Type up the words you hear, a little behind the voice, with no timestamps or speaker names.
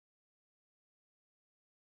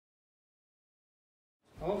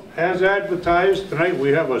Well, as advertised, tonight we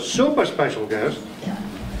have a super special guest.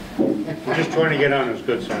 I'm just trying to get on his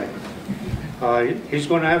good side. He's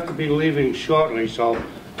going to have to be leaving shortly, so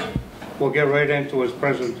we'll get right into his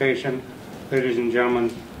presentation. Ladies and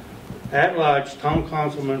gentlemen, at-large Town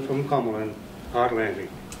Councilman from Cumberland, Lambi.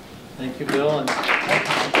 Thank you, Bill. And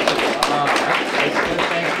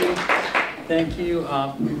thank you,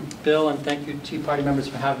 Bill, and thank you, Tea Party members,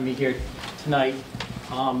 for having me here tonight.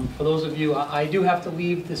 For those of you, I do have to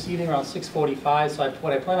leave this evening around 6:45, so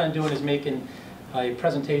what I plan on doing is making a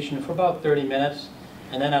presentation for about 30 minutes,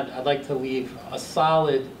 and then I'd like to leave a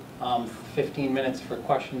solid 15 minutes for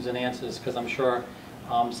questions and answers, because I'm sure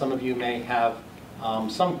some of you may have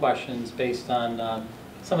some questions based on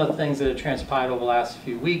some of the things that have transpired over the last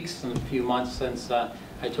few weeks and a few months since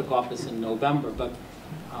I took office in November. But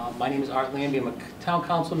my name is Art Lambi. I'm a town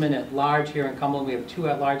councilman at large here in Cumberland. We have 2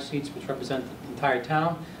 at-large seats which represent the entire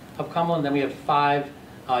town of Cumberland. Then we have 5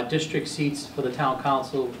 district seats for the town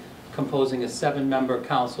council, composing a 7-member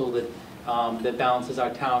council that balances our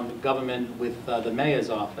town government with the mayor's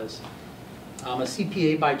office. I'm a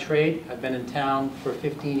CPA by trade. I've been in town for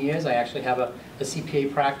 15 years. I actually have a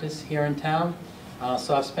CPA practice here in town.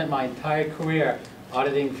 So I've spent my entire career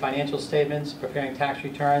auditing financial statements, preparing tax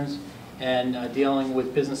returns, and dealing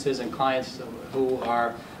with businesses and clients who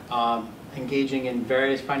are engaging in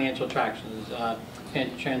various financial transactions,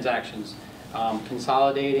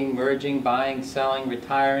 consolidating, merging, buying, selling,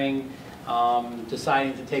 retiring,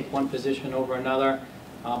 deciding to take one position over another,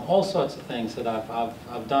 all sorts of things that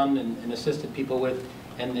I've done and assisted people with,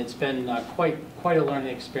 and it's been quite a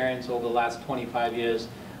learning experience over the last 25 years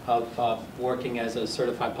of working as a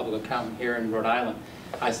certified public accountant here in Rhode Island.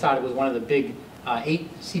 I started with one of the big 8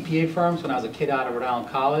 CPA firms when I was a kid out of Rhode Island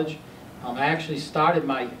College. I actually started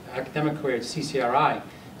my academic career at CCRI.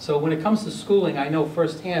 So when it comes to schooling, I know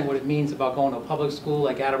firsthand what it means about going to a public school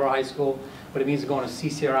like Attleboro High School, what it means to going to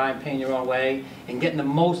CCRI and paying your own way, and getting the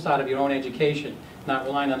most out of your own education, not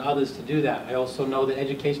relying on others to do that. I also know that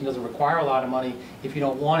education doesn't require a lot of money if you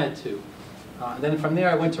don't want it to. Then from there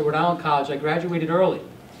I went to Rhode Island College. I graduated early.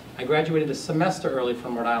 I graduated a semester early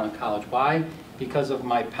from Rhode Island College. Why? Because of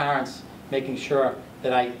my parents making sure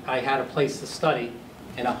that I had a place to study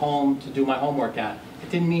and a home to do my homework at. It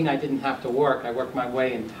didn't mean I didn't have to work. I worked my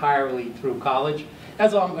way entirely through college,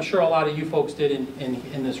 as I'm sure a lot of you folks did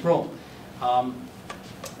in this room.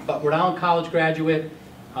 But Rhode Island College graduate,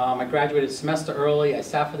 I graduated a semester early. I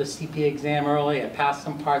sat for the CPA exam early. I passed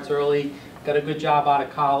some parts early, got a good job out of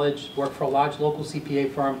college, worked for a large local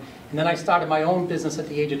CPA firm, and then I started my own business at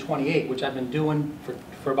the age of 28, which I've been doing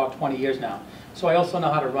for about 20 years now. So I also know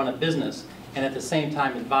how to run a business, and at the same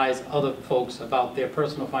time advise other folks about their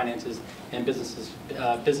personal finances and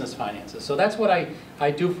business finances. So that's what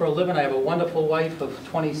I do for a living. I have a wonderful wife of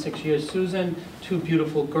 26 years, Susan, 2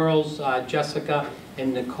 beautiful girls, Jessica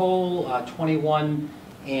and Nicole, 21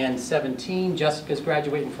 and 17. Jessica's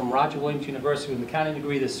graduating from Roger Williams University with an accounting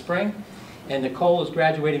degree this spring, and Nicole is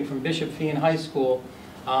graduating from Bishop Feehan High School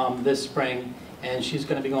this spring, and she's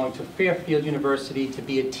going to be going to Fairfield University to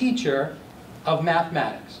be a teacher of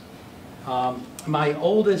mathematics. My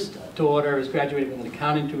oldest daughter is graduating with an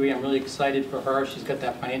accounting degree. I'm really excited for her. She's got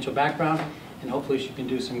that financial background, and hopefully she can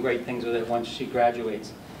do some great things with it once she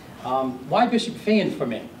graduates. Why Bishop Feehan for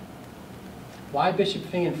me? Why Bishop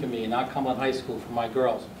Feehan for me and not Cumberland High School for my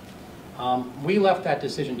girls? We left that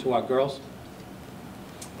decision to our girls.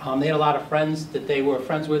 They had a lot of friends that they were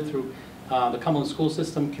friends with through the Cumberland school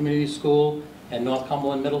system, community school, and North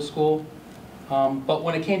Cumberland Middle School. But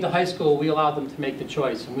when it came to high school, we allowed them to make the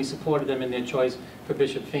choice, and we supported them in their choice for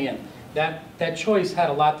Bishop Feehan. That choice had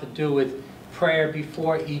a lot to do with prayer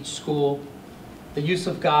before each school, the use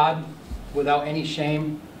of God without any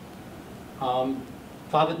shame,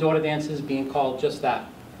 father-daughter dances being called just that,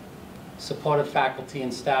 supportive faculty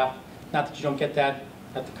and staff. Not that you don't get that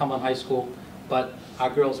at the Cumberland High School, but our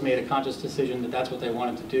girls made a conscious decision that that's what they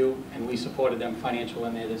wanted to do, and we supported them financially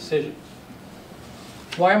in their decision.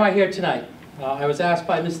 Why am I here tonight? I was asked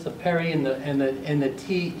by Mr. Perry in the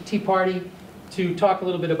Tea Party to talk a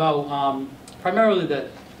little bit about primarily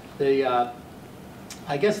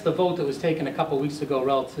I guess the vote that was taken a couple weeks ago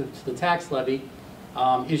relative to the tax levy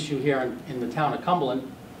issue here in the town of Cumberland,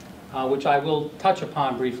 which I will touch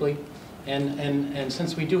upon briefly. And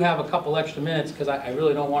since we do have a couple extra minutes, because I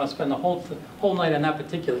really don't want to spend the whole night on that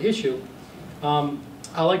particular issue, I'd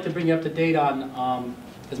like to bring you up to date on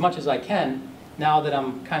as much as I can, now that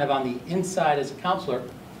I'm kind of on the inside as a counselor,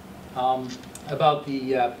 about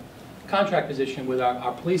the contract position with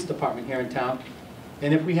our police department here in town.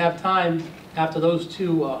 And if we have time after those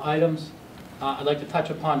 2 items, I'd like to touch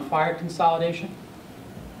upon fire consolidation.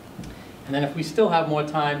 And then if we still have more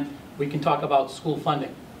time, we can talk about school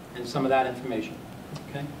funding and some of that information.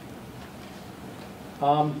 Okay?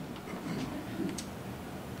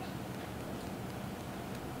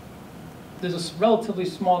 There's a relatively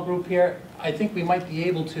small group here. I think we might be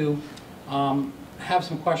able to have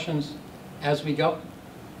some questions as we go.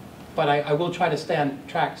 But I will try to stay on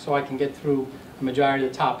track so I can get through the majority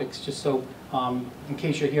of the topics, just so in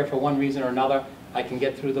case you're here for one reason or another, I can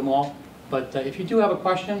get through them all. But if you do have a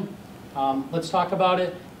question, let's talk about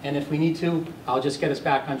it. And if we need to, I'll just get us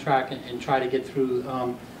back on track and try to get through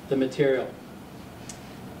the material.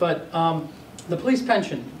 But the police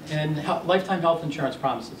pension and lifetime health insurance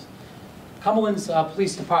promises. Cumberland's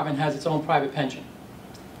police department has its own private pension.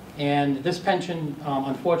 And this pension,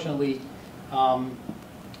 unfortunately,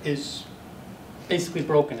 is basically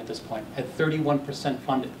broken at this point, at 31%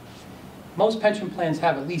 funded. Most pension plans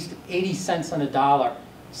have at least 80 cents on a dollar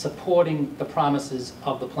supporting the promises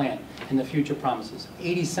of the plan and the future promises.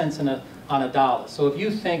 80 cents on a dollar. So if you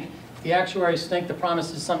think, the actuaries think the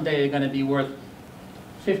promises someday are going to be worth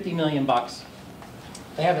 50 million bucks,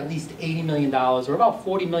 they have at least $80 million, or about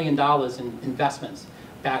 $40 million in investments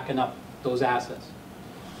backing up those assets.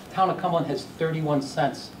 The town of Cumberland has 31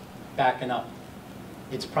 cents backing up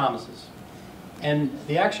its promises. And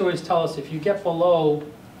the actuaries tell us if you get below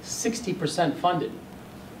 60% funded,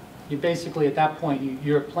 you basically, at that point,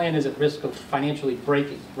 your plan is at risk of financially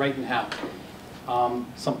breaking right in half.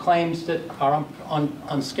 Some claims that are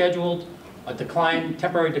unscheduled, a decline,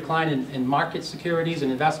 temporary decline in market securities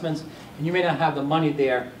and investments, and you may not have the money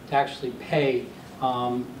there to actually pay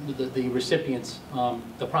the recipients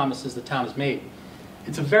the promises the town has made.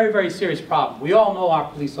 It's a very, very serious problem. We all know our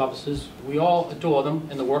police officers. We all adore them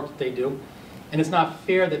and the work that they do. And it's not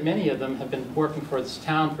fair that many of them have been working for this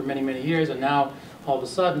town for many, many years, and now, all of a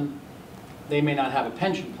sudden, they may not have a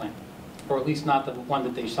pension plan, or at least not the one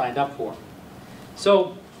that they signed up for.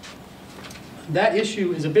 So that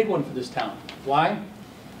issue is a big one for this town. Why?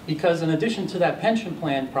 Because in addition to that pension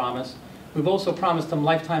plan promise, we've also promised them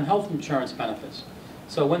lifetime health insurance benefits.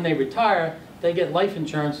 So when they retire, they get life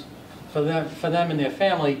insurance for them and their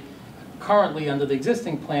family, currently under the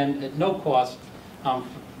existing plan at no cost,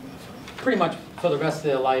 pretty much for the rest of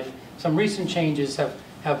their life. Some recent changes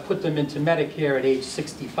have put them into Medicare at age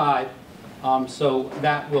 65, so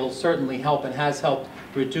that will certainly help and has helped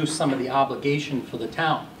reduce some of the obligation for the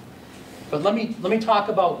town. But let me talk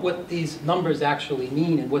about what these numbers actually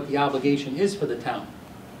mean and what the obligation is for the town.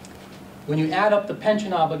 When you add up the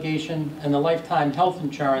pension obligation and the lifetime health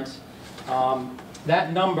insurance,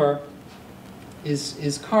 that number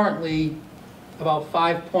is currently about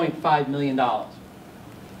 $5.5 million.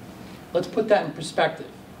 Let's put that in perspective.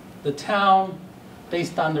 The town,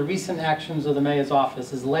 based on the recent actions of the mayor's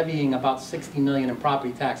office, is levying about $60 million in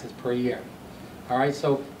property taxes per year. All right,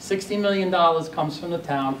 so $60 million comes from the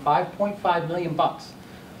town. 5.5 million bucks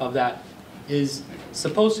of that is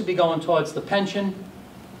supposed to be going towards the pension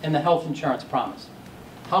and the health insurance promise.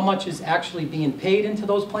 How much is actually being paid into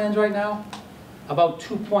those plans right now? About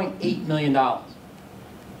 $2.8 million.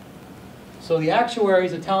 So the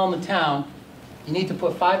actuaries are telling the town, you need to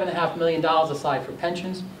put $5.5 million aside for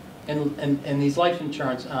pensions and these life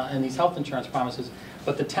insurance and these health insurance promises,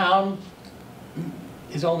 but the town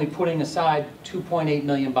is only putting aside 2.8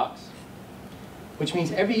 million bucks, which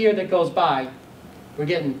means every year that goes by, we're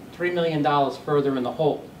getting $3 million further in the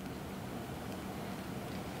hole.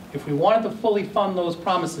 If we wanted to fully fund those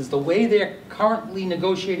promises, the way they're currently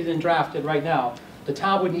negotiated and drafted right now, the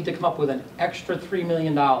town would need to come up with an extra $3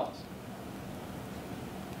 million.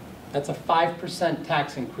 That's a 5%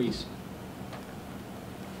 tax increase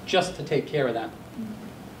just to take care of that.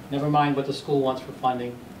 Never mind what the school wants for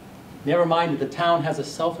funding. Never mind that the town has a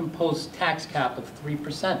self-imposed tax cap of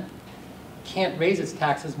 3%. Can't raise its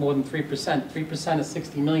taxes more than 3%. 3% of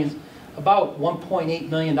 60 million, about $1.8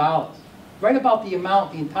 million. Right about the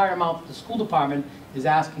amount, the entire amount that the school department is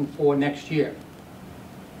asking for next year.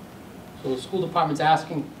 So the school department's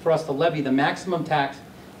asking for us to levy the maximum tax,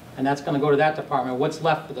 and that's going to go to that department. What's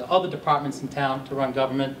left for the other departments in town to run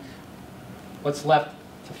government? What's left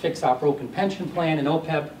to fix our broken pension plan and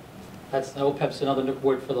OPEB? OPEB's another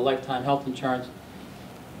word for the lifetime health insurance.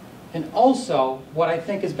 And also, what I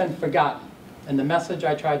think has been forgotten, and the message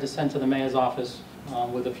I tried to send to the mayor's office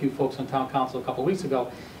with a few folks on town council a couple weeks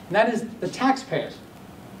ago, and that is the taxpayers.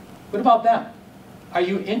 What about them? Are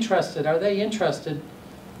they interested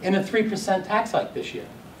in a 3% tax hike this year?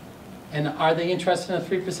 And are they interested in a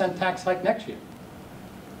 3% tax hike next year?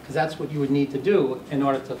 Because that's what you would need to do in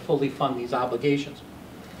order to fully fund these obligations.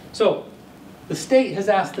 So, the state has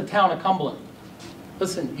asked the town of Cumberland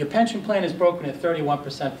listen, your pension plan is broken at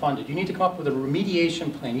 31% funded. You need to come up with a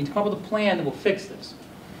remediation plan. You need to come up with a plan that will fix this.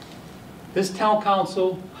 This town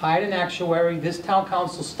council hired an actuary. This town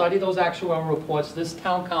council studied those actuarial reports. This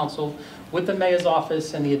town council, with the mayor's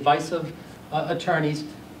office and the advice of attorneys,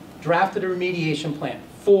 drafted a remediation plan,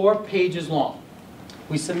 4 pages long.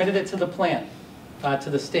 We submitted it to the plan, to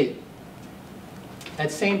the state. That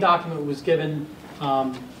same document was given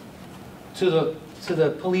to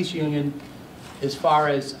the police union as far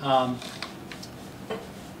as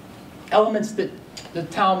elements that the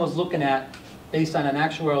town was looking at based on an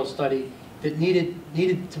actuarial study that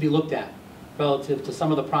needed to be looked at relative to some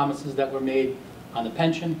of the promises that were made on the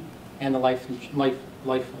pension and the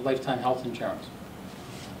lifetime health insurance.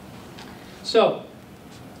 So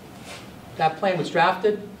that plan was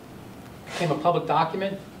drafted, became a public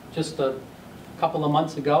document just a couple of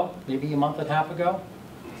months ago, maybe a month and a half ago.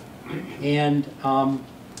 And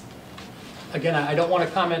again, I don't want to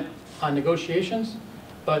comment on negotiations,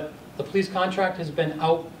 but the police contract has been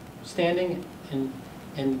outstanding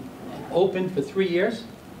and open for 3 years.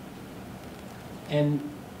 And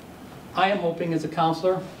I am hoping as a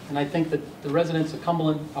counselor, and I think that the residents of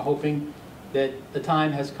Cumberland are hoping, that the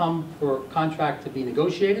time has come for a contract to be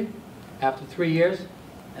negotiated after 3 years,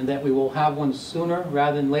 and that we will have one sooner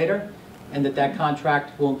rather than later, and that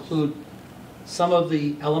contract will include some of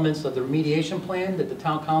the elements of the remediation plan that the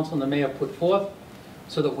town council and the mayor put forth,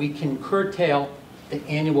 so that we can curtail the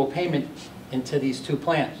annual payment into these 2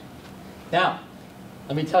 plans. Now,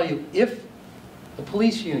 let me tell you, if the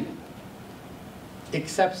police union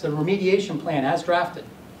accepts the remediation plan as drafted,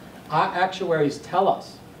 our actuaries tell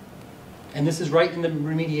us, and this is right in the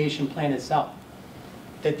remediation plan itself,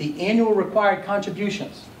 that the annual required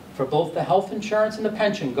contributions for both the health insurance and the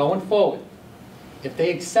pension going forward, if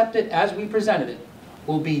they accept it as we presented it,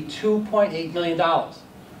 will be $2.8 million,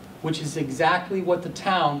 which is exactly what the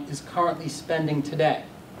town is currently spending today.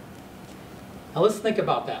 Now let's think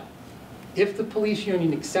about that. If the police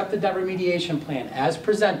union accepted that remediation plan as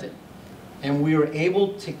presented, and we were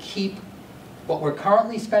able to keep what we're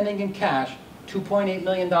currently spending in cash, $2.8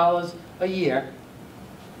 million a year,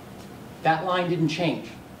 that line didn't change.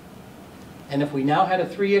 And if we now had a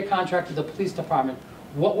 3-year contract with the police department,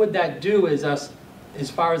 what would that do as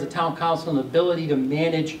far as the town council and the ability to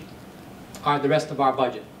manage the rest of our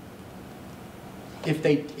budget? If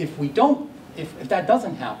that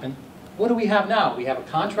doesn't happen, what do we have now? We have a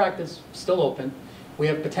contract that's still open. We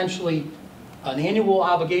have potentially an annual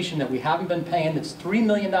obligation that we haven't been paying that's $3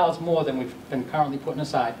 million more than we've been currently putting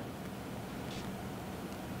aside.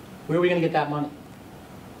 Where are we going to get that money?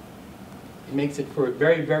 It makes it for a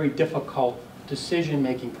very, very difficult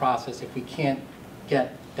decision-making process if we can't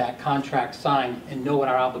get that contract signed and know what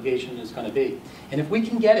our obligation is going to be. And if we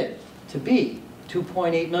can get it to be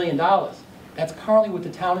 $2.8 million, that's currently what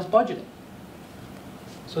the town is budgeting.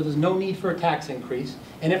 So there's no need for a tax increase.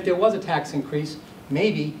 And if there was a tax increase,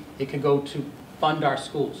 maybe it could go to fund our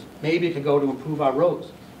schools. Maybe it could go to improve our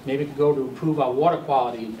roads. Maybe it could go to improve our water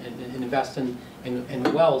quality and invest in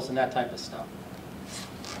wells and that type of stuff.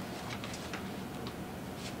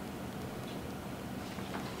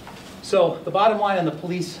 So the bottom line on the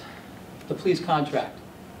police contract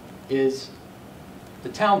is the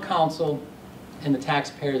town council and the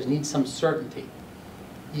taxpayers need some certainty.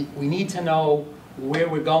 We need to know where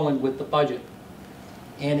we're going with the budget.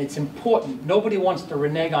 And it's important. Nobody wants to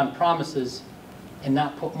renege on promises and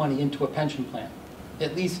not put money into a pension plan.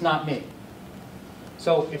 At least not me.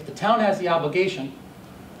 So if the town has the obligation,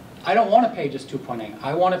 I don't want to pay just 2.8.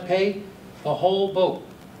 I want to pay the whole boat.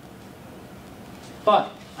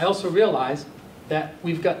 But I also realize that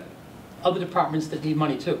we've got other departments that need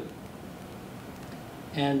money too.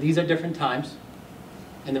 And these are different times.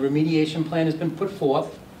 And the remediation plan has been put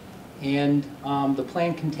forth. And the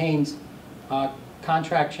plan contains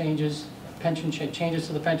contract changes, changes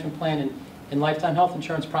to the pension plan, and lifetime health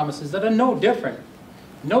insurance promises that are no different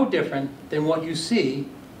than what you see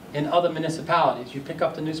in other municipalities. You pick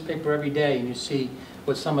up the newspaper every day and you see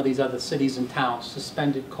what some of these other cities and towns,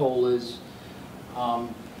 suspended COLAs,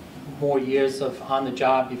 more years of on the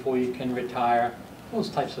job before you can retire, those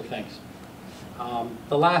types of things.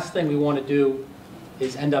 The last thing we want to do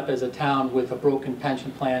is end up as a town with a broken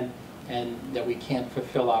pension plan and that we can't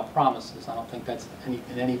fulfill our promises. I don't think that's in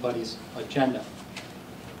anybody's agenda.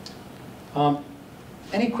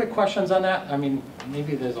 Any quick questions on that? I mean,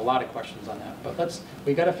 maybe there's a lot of questions on that, but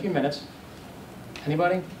we got a few minutes.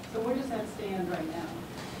 Anybody? So where does that stand right now?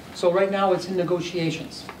 So right now it's in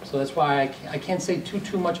negotiations. So that's why I can't say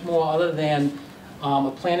too much more other than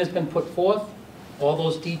a plan has been put forth. All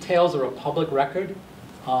those details are a public record.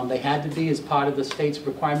 They had to be as part of the state's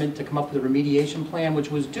requirement to come up with a remediation plan,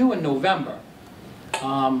 which was due in November.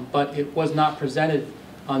 But it was not presented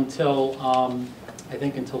until, I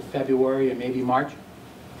think until February or maybe March.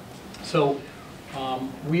 So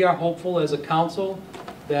we are hopeful as a council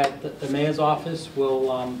that the mayor's office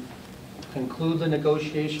will conclude the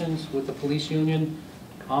negotiations with the police union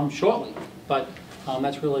shortly. But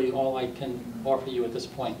that's really all I can offer you at this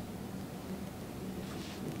point.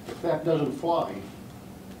 If that doesn't fly,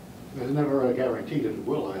 there's never a guarantee that it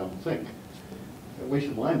will, I don't think. At least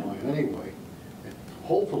in my mind, anyway. And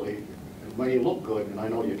hopefully, it may look good, and I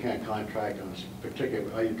know you can't contract on a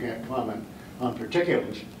particular, you can't comment on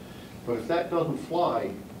particulars, but if that doesn't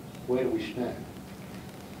fly, where do we stand?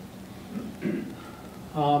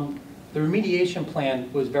 The remediation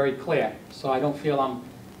plan was very clear, so I don't feel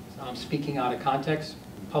I'm speaking out of context.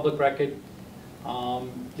 Public record.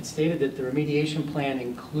 It stated that the remediation plan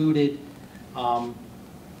included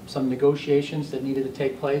some negotiations that needed to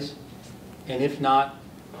take place, and if not,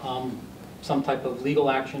 some type of legal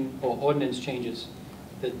action or ordinance changes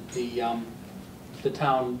that the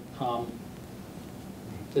town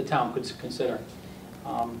could consider.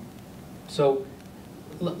 So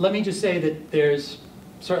let me just say that there's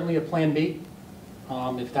certainly a plan B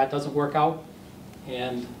if that doesn't work out,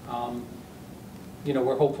 and you know,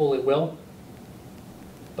 we're hopeful it will.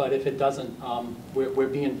 But if it doesn't, we're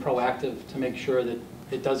being proactive to make sure that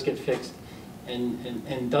it does get fixed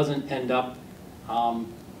and doesn't end up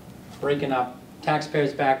breaking up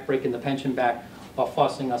taxpayers' back, breaking the pension back, or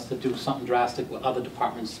forcing us to do something drastic with other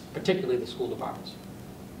departments, particularly the school departments.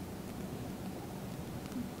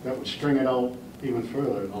 That would string it out even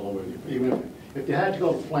further, in other words. Even if you had to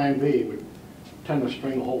go to Plan B, it would tend to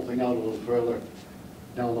string the whole thing out a little further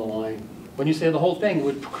down the line. When you say the whole thing, it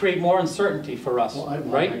would create more uncertainty for us,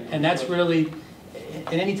 right? And that's really,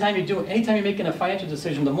 and anytime you're making a financial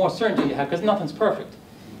decision, the more certainty you have, because nothing's perfect.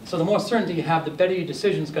 So the more certainty you have, the better your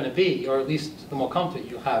decision's going to be, or at least the more comfort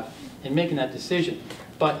you have in making that decision.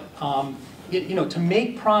 But you know, to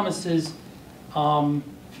make promises,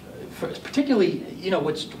 particularly, you know,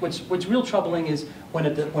 what's real troubling is when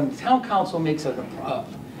the town council makes an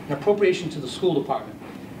appropriation to the school department.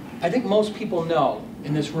 I think most people know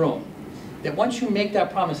in this room that once you make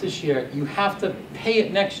that promise this year, you have to pay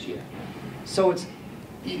it next year. So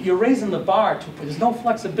you're raising the bar there's no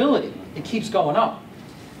flexibility. It keeps going up.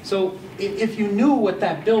 So if you knew what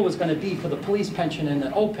that bill was going to be for the police pension and the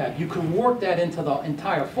OPEB, you could work that into the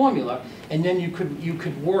entire formula, and then you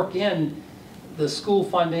could work in the school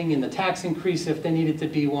funding and the tax increase if there needed to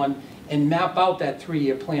be one, and map out that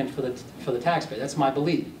 3-year plan for the taxpayer. That's my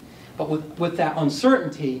belief. But with that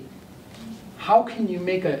uncertainty, how can you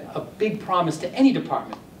make a big promise to any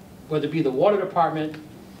department, whether it be the water department,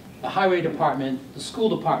 the highway department, the school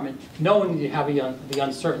department, knowing you have the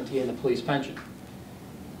uncertainty in the police pension?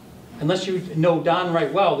 Unless you know darn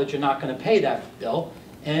right well that you're not going to pay that bill,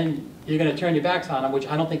 and you're going to turn your backs on them, which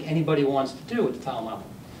I don't think anybody wants to do at the town level.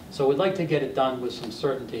 So we'd like to get it done with some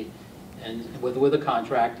certainty and with a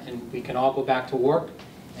contract, and we can all go back to work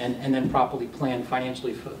and then properly plan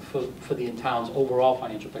financially for the town's overall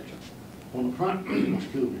financial picture. When the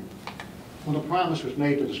promise was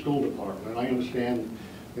made to the school department, and I understand,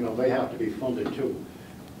 you know, they have to be funded too,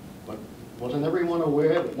 but wasn't everyone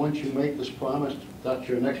aware that once you make this promise, that's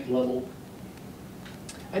your next level?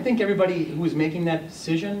 I think everybody who was making that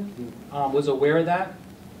decision was aware of that.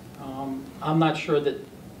 I'm not sure that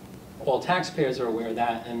all taxpayers are aware of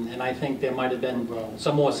that, and I think there might have been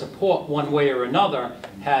some more support one way or another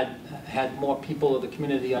had more people of the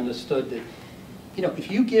community understood that, you know, if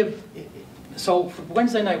you give, so for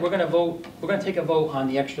Wednesday night we're going to take a vote on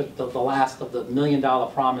the last of the $1 million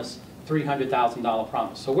promise, $300,000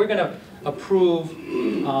 promise. So we're going to approve,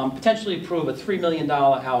 potentially approve a $3 million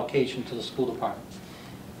allocation to the school department.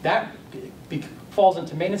 That falls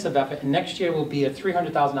into maintenance of effort, and next year will be a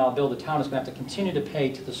 $300,000 bill the town is going to have to continue to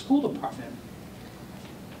pay to the school department.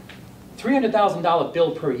 $300,000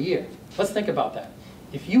 bill per year. Let's think about that.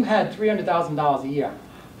 If you had $300,000 a year,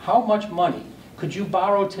 how much money could you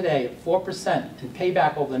borrow today at 4% and pay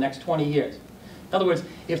back over the next 20 years? In other words,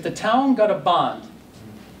 if the town got a bond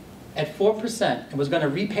at 4% and was going to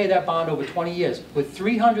repay that bond over 20 years with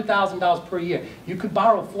 $300,000 per year, you could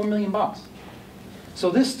borrow $4 million. So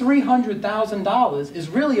this $300,000 is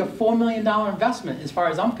really a $4 million investment as far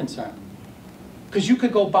as I'm concerned. Because you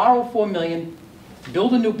could go borrow $4 million,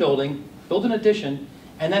 build a new building, build an addition,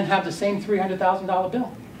 and then have the same $300,000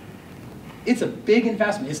 bill. It's a big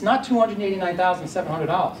investment. It's not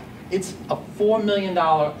 $289,700. It's a $4 million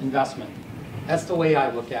investment. That's the way I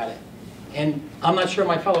look at it. And I'm not sure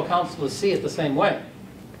my fellow councilors see it the same way.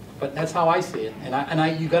 But that's how I see it.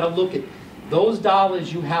 And you gotta look at, those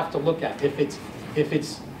dollars you have to look at. If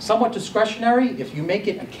it's somewhat discretionary, if you make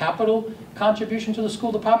it a capital contribution to the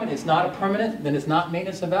school department, it's not a permanent, then it's not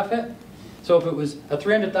maintenance of effort. So if it was a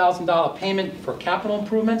 $300,000 payment for capital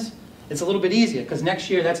improvements, it's a little bit easier, because next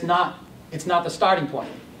year it's not the starting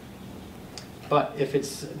point. But if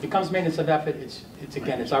it becomes maintenance of effort,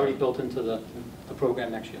 it's already built into the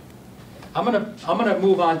program next year. I'm gonna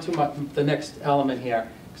move on to the next element here,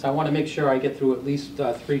 because I want to make sure I get through at least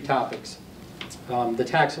 3 topics. The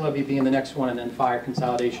tax levy being the next one, and then fire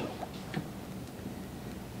consolidation.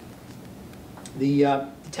 The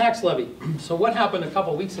tax levy. So what happened a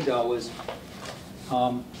couple weeks ago was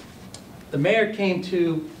the mayor came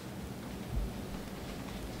to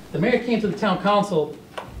the town council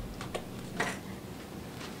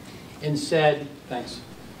and said, thanks,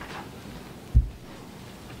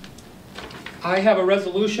 I have a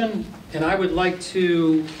resolution and I would like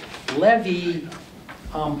to levy,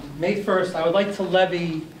 May 1st, I would like to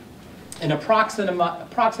levy an approximate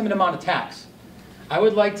amount of tax. I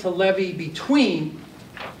would like to levy between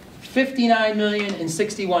 59 million and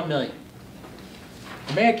 61 million.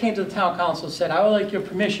 The mayor came to the town council and said, I would like your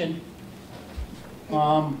permission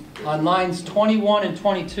on lines 21 and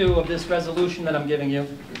 22 of this resolution that I'm giving you.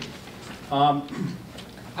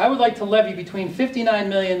 I would like to levy between 59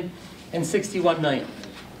 million and 61 million.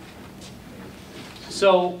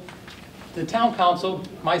 So the town council,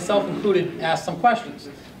 myself included, asked some questions,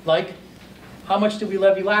 like, how much did we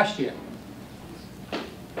levy last year?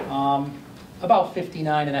 About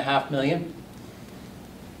 59.5 million.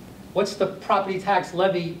 What's the property tax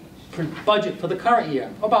levy budget for the current year?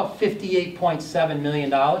 About $58.7 million,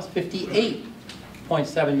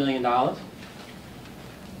 $58.7 million.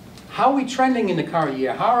 How are we trending in the current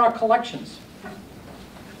year? How are our collections?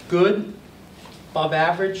 Good, above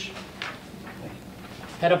average,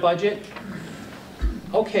 had a budget?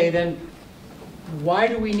 Okay, then why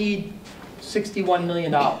do we need $61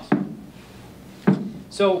 million?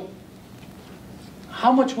 So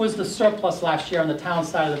how much was the surplus last year on the town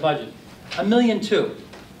side of the budget? $1.2 million.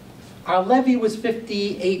 Our levy was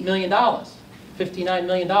 $58 million, $59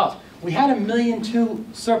 million. We had $1.2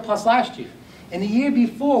 million surplus last year. And the year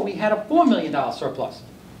before, we had a $4 million surplus.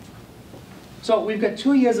 So we've got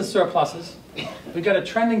 2 years of surpluses. We've got a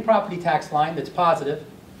trending property tax line that's positive.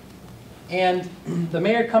 And the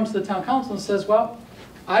mayor comes to the town council and says, well,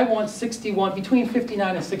 I want between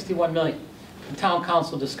 59 and 61 million. The town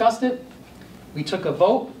council discussed it. We took a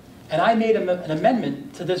vote, and I made an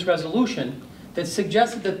amendment to this resolution that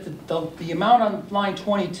suggested that the amount on line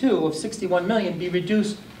 22 of 61 million be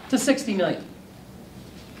reduced to 60 million.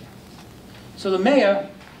 So the mayor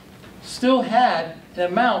still had an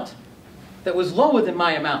amount that was lower than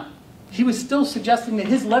my amount. He was still suggesting that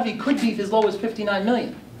his levy could be as low as 59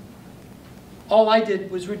 million. All I did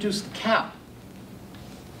was reduce the cap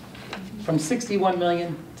from 61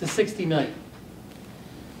 million to 60 million.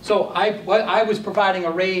 So I was providing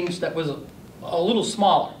a range that was a little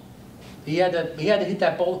smaller. He had to hit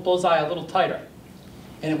that bullseye a little tighter.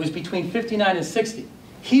 And it was between 59 and 60.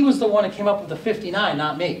 He was the one that came up with the 59,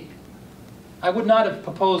 not me. I would not have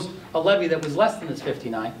proposed a levy that was less than this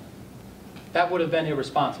 59. That would have been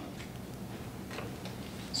irresponsible.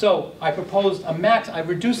 So I proposed I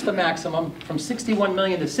reduced the maximum from 61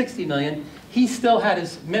 million to 60 million. He still had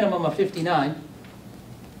his minimum of 59.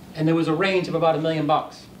 And there was a range of about $1 million.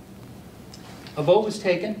 A vote was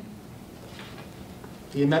taken.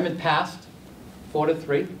 The amendment passed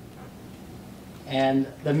 4-3. And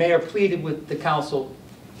the mayor pleaded with the council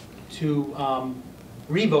to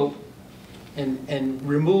revote and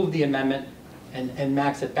remove the amendment and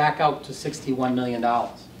max it back out to $61 million,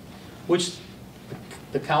 which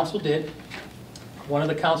the council did. One of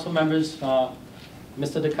the council members,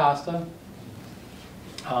 Mr. DaCosta,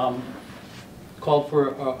 called for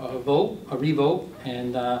a revote,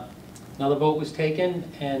 and another vote was taken,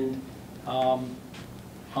 and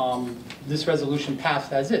this resolution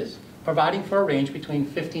passed as is, providing for a range between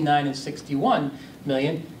 59 and 61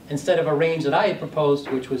 million, instead of a range that I had proposed,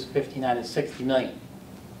 which was 59 and 60 million.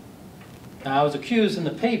 Now, I was accused in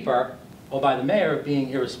the paper, or by the mayor, of being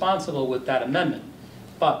irresponsible with that amendment.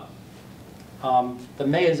 But the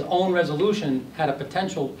mayor's own resolution had a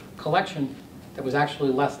potential collection that was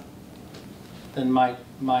actually less than my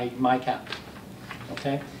cap.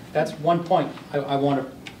 Okay, that's one point I want to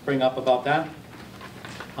bring up about that.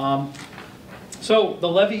 So the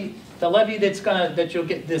levy that you'll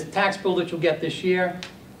get, this tax bill that you'll get this year,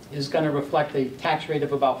 is going to reflect a tax rate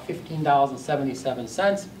of about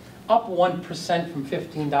 $15.77, up 1% from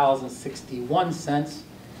 $15.61.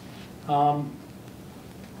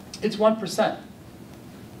 It's 1%.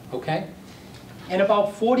 okay? And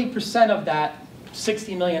about 40% of that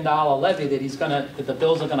 $60 million levy that the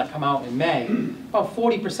bills are gonna come out in May, about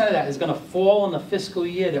 40% of that is gonna fall in the fiscal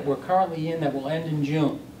year that we're currently in that will end in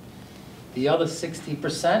June. The other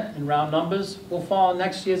 60%, in round numbers, will fall in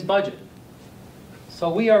next year's budget. So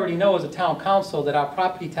we already know as a town council that our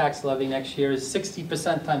property tax levy next year is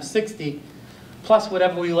 60% times 60, plus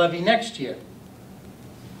whatever we levy next year.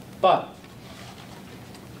 But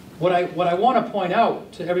what I want to point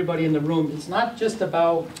out to everybody in the room, it's not just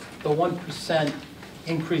about the 1%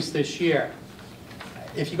 increase this year.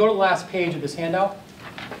 If you go to the last page of this handout,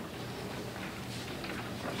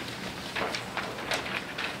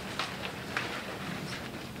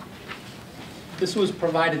 this was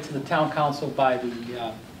provided to the town council by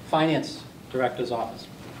the finance director's office.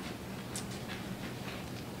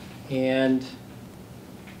 And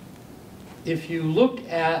if you look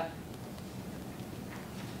at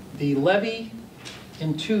the levy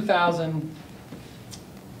in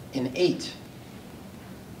 2008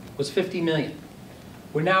 was $50 million.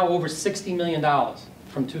 We're now over $60 million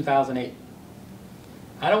from 2008.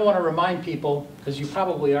 I don't want to remind people, because you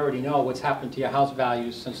probably already know what's happened to your house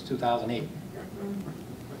values since 2008.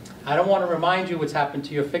 I don't want to remind you what's happened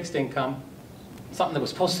to your fixed income, something that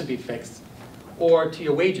was supposed to be fixed, or to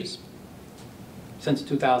your wages since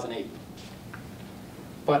 2008.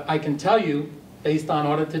 But I can tell you, based on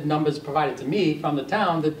audited numbers provided to me from the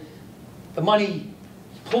town, that the money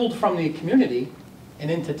pulled from the community and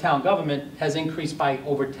into town government has increased by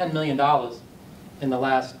over $10 million in the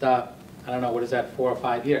last, I don't know, what is that, 4 or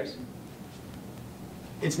 5 years.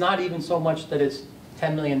 It's not even so much that it's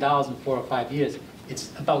 $10 million in 4 or 5 years.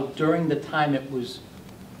 It's about during the time it was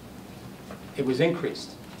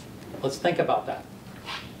increased. Let's think about that.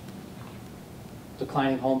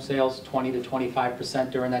 Declining home sales, 20 to 25%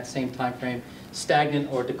 during that same time frame,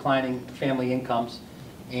 stagnant or declining family incomes,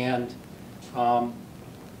 and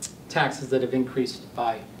taxes that have increased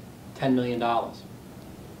by $10 million.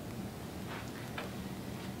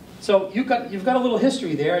 So you've got a little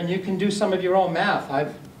history there, and you can do some of your own math.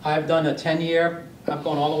 I've done a 10-year. I've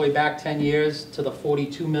gone all the way back 10 years to the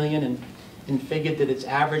 42 million and figured that it's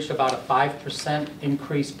averaged about a 5%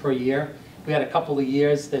 increase per year. We had a couple of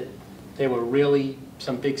years that there were really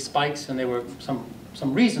some big spikes, and there were some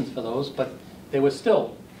reasons for those, but they were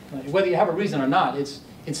still, whether you have a reason or not, it's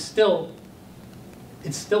still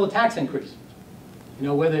a tax increase. You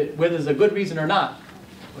know, whether there's a good reason or not.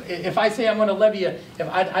 If I say I'm going to levy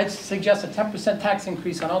I'd suggest a 10% tax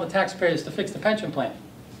increase on all the taxpayers to fix the pension plan.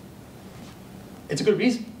 It's a good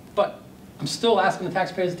reason, but I'm still asking the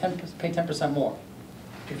taxpayers to pay 10% more.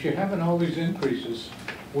 If you're having all these increases,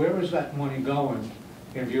 where is that money going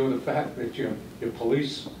in view of the fact that your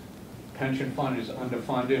police pension fund is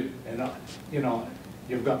underfunded, and you know,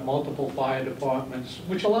 you've got multiple fire departments,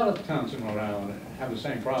 which a lot of towns in Rhode Island have the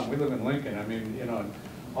same problem. We live in Lincoln. I mean, you know,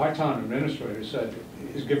 our town administrator said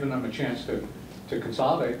he's giving them a chance to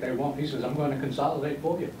consolidate. They won't. He says, I'm going to consolidate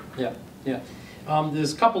for you. Yeah, yeah.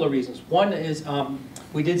 There's a couple of reasons. One is during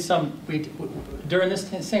this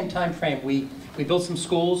same time frame, we built some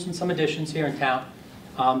schools and some additions here in town.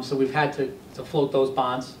 So we've had to float those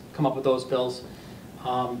bonds, come up with those bills.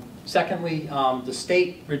 Secondly, the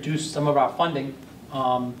state reduced some of our funding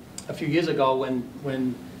a few years ago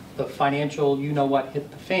when the financial you-know-what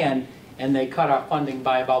hit the fan, and they cut our funding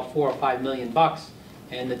by about $4 or $5 million,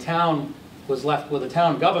 and the town was left with a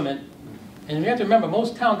town government. And you have to remember,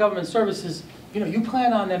 most town government services, you know, you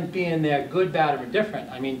plan on them being there, good, bad, or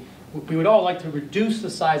indifferent. I mean, we would all like to reduce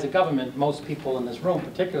the size of government, most people in this room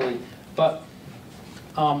particularly, but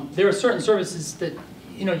there are certain services that,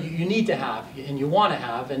 you know, you need to have, and you want to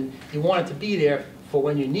have, and you want it to be there for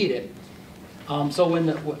when you need it. So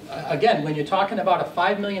again, when you're talking about a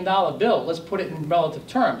 $5 million bill, let's put it in relative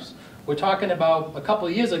terms. We're talking about a couple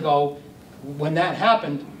of years ago, when that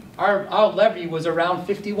happened, our levy was around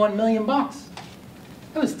 $51 million. That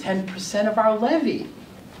was 10% of our levy.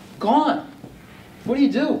 Gone. What do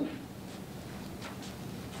you do?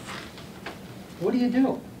 What do you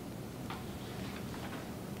do?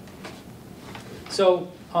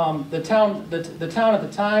 So the town at the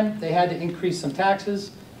time, they had to increase some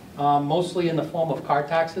taxes, mostly in the form of car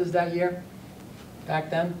taxes that year, back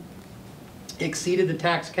then. Exceeded the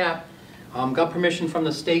tax cap, got permission from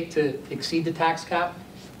the state to exceed the tax cap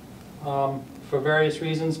for various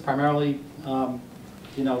reasons, primarily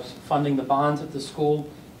you know, funding the bonds at the school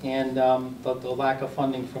and the lack of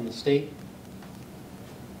funding from the state.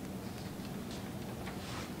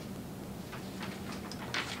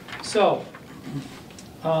 So,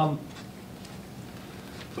 the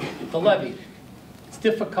levy, it's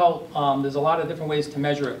difficult. There's a lot of different ways to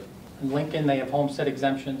measure it. In Lincoln, they have homestead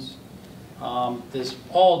exemptions. There's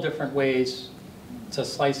all different ways to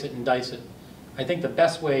slice it and dice it. I think the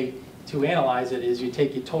best way to analyze it is you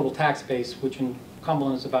take your total tax base, which in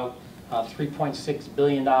Cumberland is about $3.6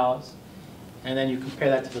 billion, and then you compare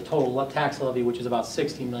that to the total tax levy, which is about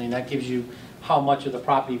 $60 million. That gives you how much of the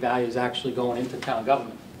property value is actually going into town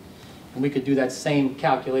government. And we could do that same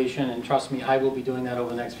calculation, and trust me, I will be doing that over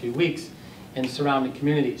the next few weeks in surrounding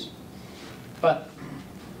communities. But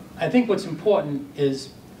I think what's important is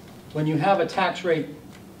when you have a tax rate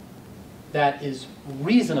that is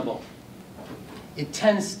reasonable, it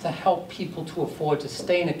tends to help people to afford to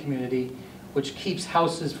stay in a community, which keeps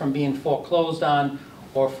houses from being foreclosed on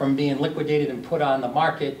or from being liquidated and put on the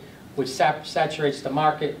market, which saturates the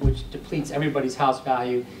market, which depletes everybody's house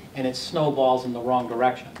value, and it snowballs in the wrong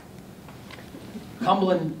direction.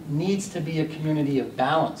 Cumberland needs to be a community of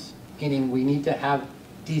balance, meaning we need to have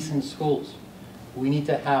decent schools. We need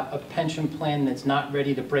to have a pension plan that's not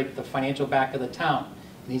ready to break the financial back of the town.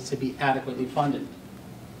 It needs to be adequately funded.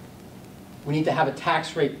 We need to have a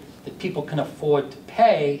tax rate that people can afford to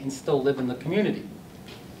pay and still live in the community.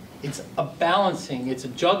 It's a balancing, it's a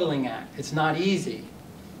juggling act. It's not easy.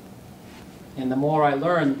 And the more I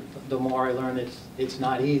learn it's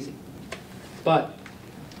not easy. But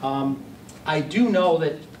I do know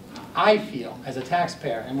that I feel, as a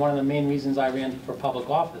taxpayer, and one of the main reasons I ran for public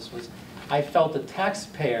office was I felt the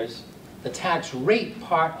taxpayers, the tax rate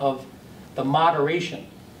part of the moderation,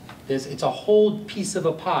 it's a whole piece of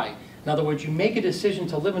a pie. In other words, you make a decision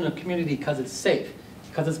to live in a community because it's safe,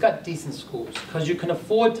 because it's got decent schools, because you can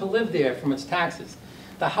afford to live there from its taxes.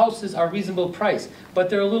 The houses are reasonable price, but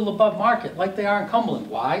they're a little above market, like they are in Cumberland.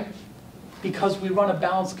 Why? Because we run a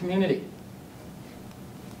balanced community.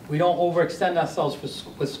 We don't overextend ourselves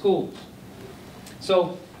with schools.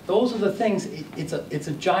 So those are the things. It's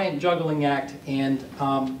a giant juggling act, and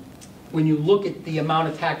when you look at the amount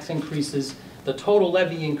of tax increases, the total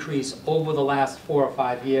levy increase over the last 4 or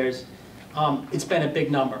 5 years, it's been a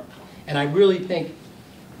big number. And I really think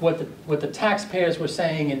what the taxpayers were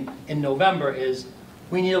saying in November is,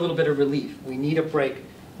 we need a little bit of relief. We need a break.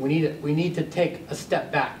 We need to take a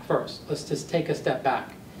step back first. Let's just take a step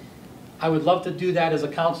back. I would love to do that as a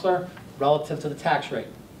counselor relative to the tax rate.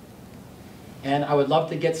 And I would love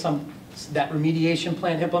to get that remediation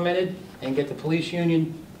plan implemented and get the police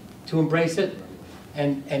union to embrace it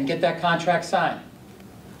and get that contract signed.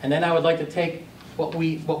 And then I would like to take what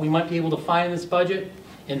we might be able to find in this budget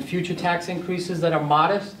and future tax increases that are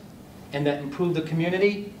modest and that improve the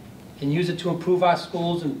community, and use it to improve our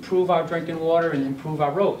schools, improve our drinking water, and improve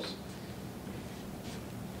our roads.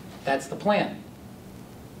 That's the plan.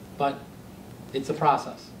 But it's a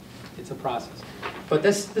process. It's a process. But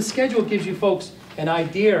the schedule gives you folks an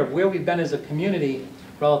idea of where we've been as a community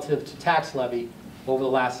relative to tax levy over the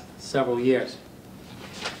last several years.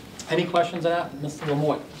 Any questions on that, Mr.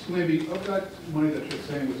 Lamoy? So maybe of that money that you're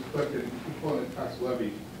saying was collected before the tax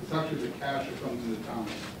levy, it's actually the cash that comes into town.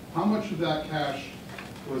 How much of that cash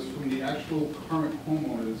was from the actual current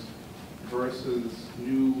homeowners versus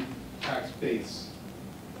new tax base?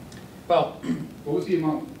 Well, what was the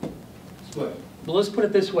amount split? Well, let's put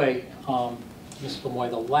it this way, Mr.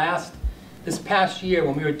 Lamoy. This past year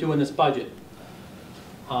when we were doing this budget,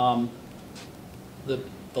 the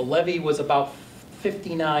levy was about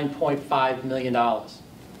 $59.5 million.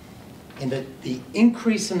 And the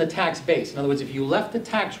increase in the tax base, in other words, if you left the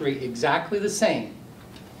tax rate exactly the same,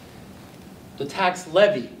 the tax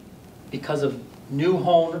levy, because of new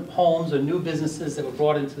homes or new businesses that were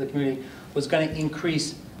brought into the community, was going to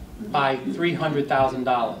increase by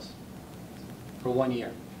 $300,000 for 1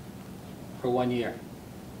 year. For 1 year.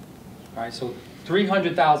 All right, so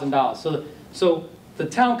 $300,000. So the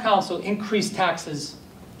town council increased taxes,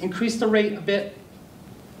 increased the rate a bit,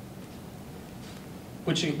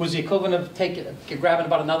 which was the equivalent of grabbing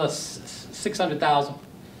about another $600,000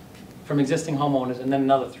 from existing homeowners, and then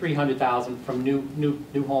another $300,000 from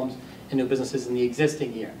new homes and new businesses in the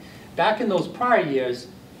existing year. Back in those prior years,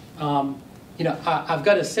 you know, I've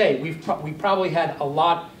got to say we probably had a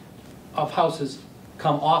lot of houses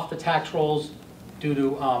come off the tax rolls due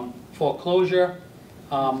to foreclosure.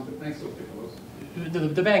 The banks still pay for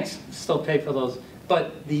those. The banks still pay for those,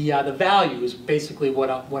 but the value is basically what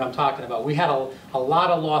I'm talking about. We had a lot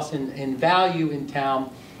of loss in value in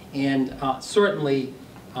town, and certainly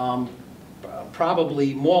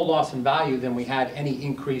probably more loss in value than we had any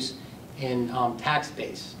increase in tax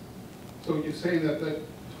base. So you're saying that that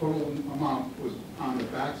total amount was on the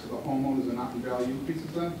backs of the homeowners and not in value increases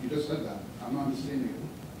then? You just said that. I'm not understanding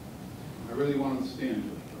it. I really want to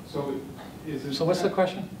understand. So Is it- So what's the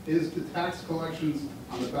question? Is the tax collections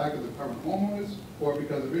on the back of the current homeowners or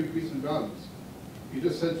because of increase in values? You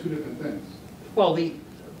just said two different things. Well,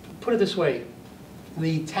 put it this way,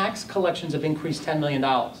 the tax collections have increased $10 million.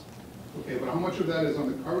 Okay, but how much of that is on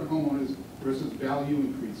the current homeowners versus value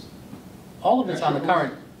increase? All of it's on the Extra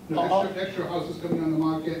current. homes- Extra houses coming on the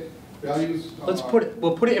market, values.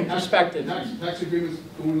 We'll put it in perspective. Tax agreements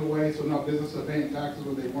going away, so now businesses are paying taxes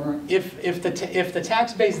where they weren't. If the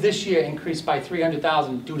tax base this year increased by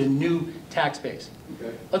 300,000 due to new tax base,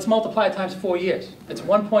 Okay, let's multiply it times 4 years. It's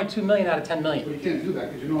 1.2 million out of 10 but million. you can't do that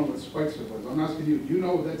because you don't know what spikes it was. I'm asking you, do you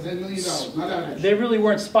know that $10 million, not average? There really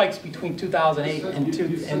weren't spikes between 2008 and You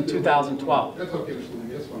said there 2012. That's okay, Mr. Lambi,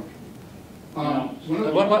 that's fine.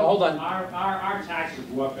 Hold on. Our taxes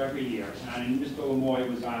go up every year, and Mr. Lamoy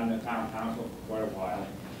was on the town council for quite a while.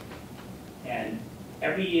 And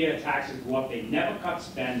every year taxes go up, they never cut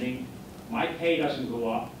spending, my pay doesn't go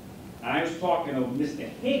up. And I was talking to Mr.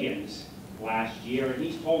 Higgins last year, and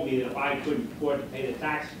he told me that if I couldn't afford to pay the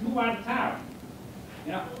taxes, move out of town.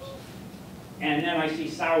 You know? And then I see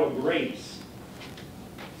sour grapes.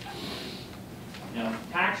 You know,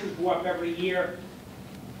 taxes go up every year,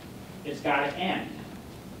 it's gotta end.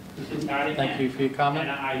 It's gotta end. Thank you for your comment.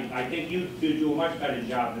 And I think you do a much better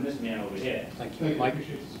job than this man over here. Thank Thank you. you, I Mike?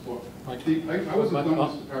 appreciate the support. Mike? Steve, I wasn't done,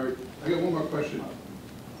 Mr. Perry. I got one more question,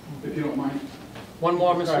 if you don't mind. One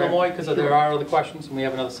more, Mr. Go ahead. Lamoy, because there are other questions, and we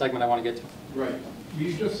have another segment I want to get to. Right.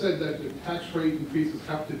 You just said that the tax rate increases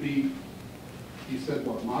have to be, you said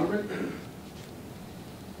what, moderate?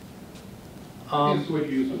 I think the word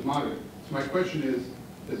you used was moderate. So my question is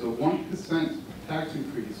a 1% tax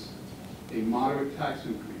increase a moderate tax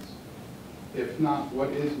increase? If not, what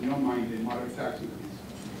is in your mind a moderate tax increase?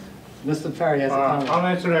 Mr. Perry has a I'll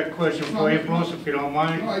comment. answer that question for you, Bruce, if you don't No,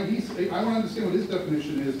 mind. I want to understand what his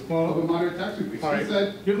definition is of a moderate tax increase. All He right,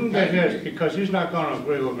 said. you can get his, because he's not gonna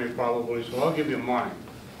agree with me probably, so I'll give you mine,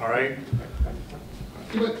 all right?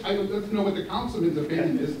 But I would like to know what the councilman's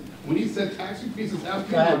opinion is when he said tax increases have to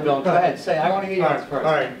be. Go ahead, Bill, go ahead, say, I want to hear yours All first.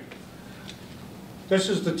 right. This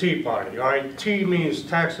is the Tea Party, all right? Tea means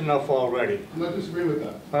tax enough already. I'm not disagreeing with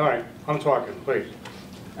that. All right, I'm talking, please.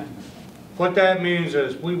 What that means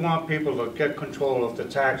is we want people to get control of the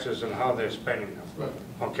taxes and how they're spending them, Right.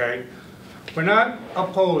 okay? We're not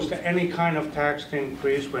opposed to any kind of tax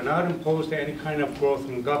increase. We're not opposed to any kind of growth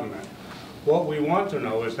in government. What we want to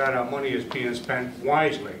know is that our money is being spent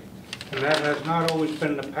wisely, and that has not always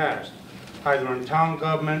been the past, either in town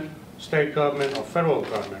government, state government, or federal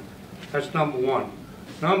government. That's number one.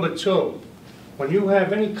 Number two, when you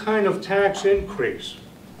have any kind of tax increase,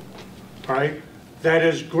 all right, that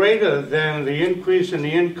is greater than the increase in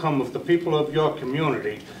the income of the people of your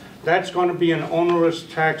community, that's going to be an onerous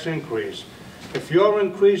tax increase. If you're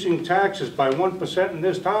increasing taxes by 1% in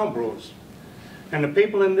this town, Bruce, and the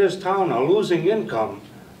people in this town are losing income,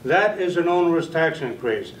 that is an onerous tax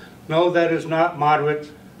increase. No, that is not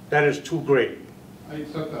moderate, that is too great. I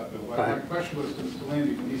accept that, Bill. Go My ahead. question was to Mr.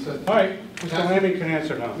 Lambi when he said. All right, Mr. Lambi can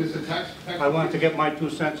answer now. Mr. Tax. I want to get my 2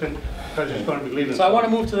 cents in, because he's going to be leaving. So I want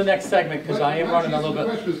to move to the next segment, because I am running a little bit.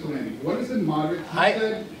 Question, Mr. Lambi. What is a moderate? You I-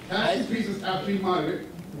 said tax increases have to be moderate.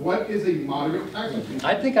 What is a moderate tax increase?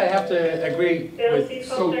 I think I have to agree with,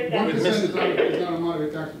 So 1% With is not a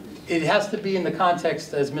moderate tax increase. it has to be in the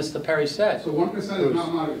context, as Mr. Perry said. So 1% is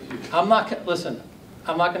not moderate to you. I'm not, listen,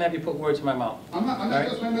 I'm not going to have you put words in my mouth. I'm not, All right.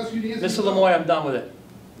 that's why I'm asking you to answer. Mr. Lamoy, I'm done with it.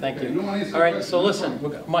 Thank Okay, you. no one answered All the right, question, so that's listen,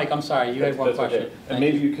 fine. Mike, I'm sorry, you had one That's okay. question. And Thank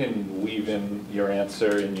maybe you. you can weave in your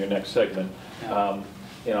answer in your next segment. Yeah.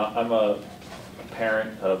 You know, I'm a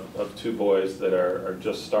parent of 2 boys that are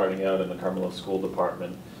just starting out in the Cumberland School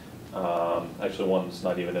Department. Actually, one's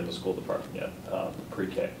not even in the school department yet,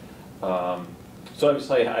 pre-K. So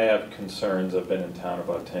obviously, I have concerns. I've been in town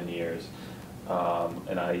about 10 years.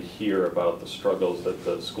 And I hear about the struggles that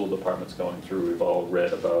the school department's going through. We've all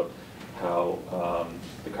read about how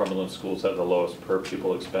the Cumberland schools have the lowest per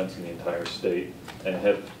pupil expense in the entire state and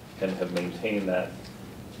have maintained that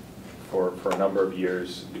for a number of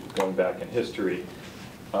years going back in history.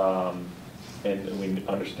 And we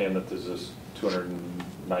understand that there's this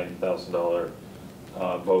 $290,000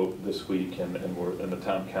 vote this week, and the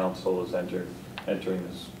town council is entering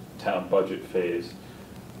this town budget phase.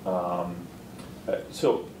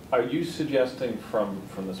 So are you suggesting from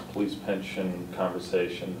this police pension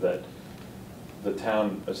conversation that the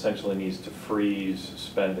town essentially needs to freeze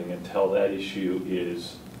spending until that issue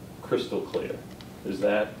is crystal clear? Is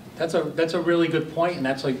that? That's a really good point, and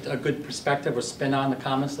that's like a good perspective or spin on the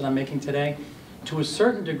comments that I'm making today. To a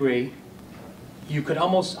certain degree, you could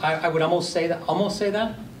almost, I would almost say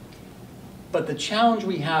that, but the challenge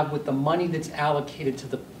we have with the money that's allocated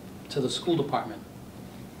to the school department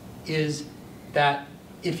is that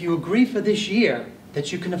if you agree for this year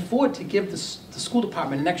that you can afford to give the school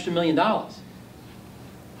department an extra $1 million,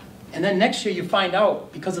 and then next year you find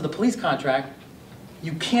out because of the police contract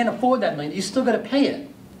you can't afford that $1 million, you still got to pay it.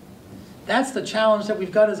 That's the challenge that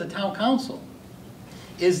we've got as a town council,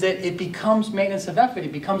 is that it becomes maintenance of effort,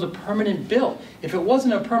 it becomes a permanent bill. If it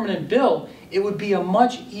wasn't a permanent bill, it would be a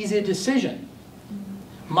much easier decision.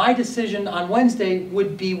 My decision on Wednesday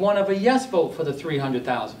would be one of a yes vote for the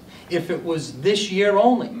 $300,000, if it was this year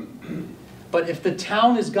only. But if the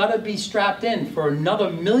town has got to be strapped in for another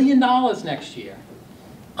 $1 million next year,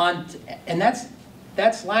 and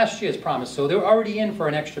that's last year's promise, so they're already in for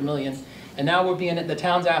an extra $1 million, and now the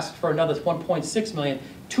town's asked for another 1.6 million,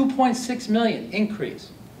 2.6 million increase.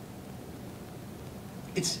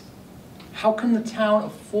 How can the town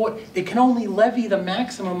afford, it can only levy the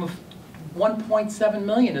maximum of 1.7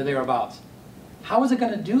 million or thereabouts. How is it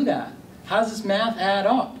going to do that? How does this math add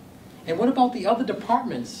up? And what about the other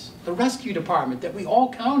departments, the rescue department that we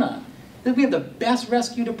all count on? That we have the best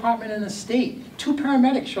rescue department in the state. 2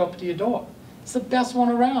 paramedics show up to your door. It's the best one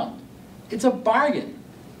around. It's a bargain.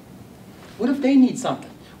 What if they need something?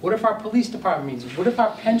 What if our police department needs it? What if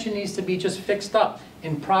our pension needs to be just fixed up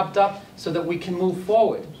and propped up so that we can move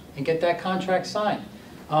forward and get that contract signed?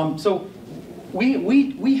 So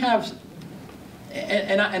we have,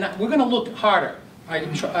 and we're going to look harder.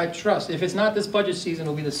 I trust. If it's not this budget season,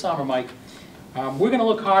 it'll be the summer, Mike. We're going to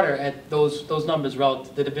look harder at those numbers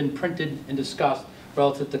that have been printed and discussed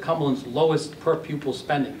relative to Cumberland's lowest per pupil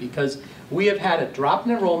spending, because we have had a drop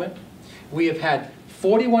in enrollment. We have had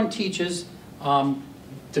 41 teachers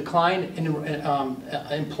decline in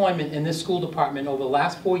employment in this school department over the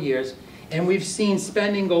last 4 years, and we've seen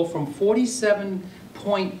spending go from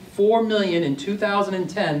 $47.4 million in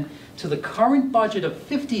 2010 to the current budget of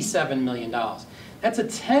 $57 million. That's a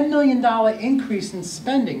 $10 million increase in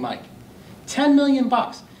spending, Mike. $10 million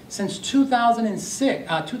bucks since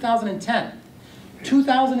 2010.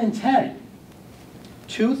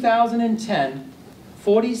 2010,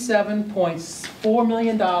 $47.4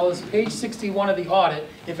 million, page 61 of the audit,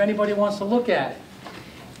 if anybody wants to look at it.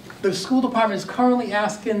 The school department is currently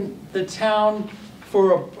asking the town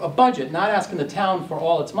for a budget, not asking the town for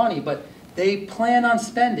all its money, but they plan on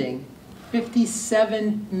spending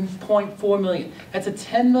 $57.4 million. That's a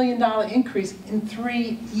 $10 million increase in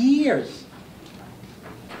 3 years.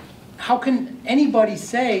 How can anybody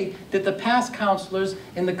say that the past counselors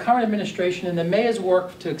in the current administration and the mayor's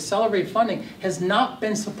work to accelerate funding has not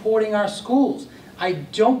been supporting our schools? I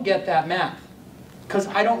don't get that math, because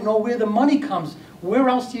I don't know where the money comes. Where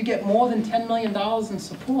else do you get more than $10 million in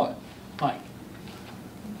support, Mike?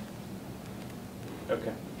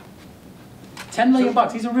 Okay. 10 million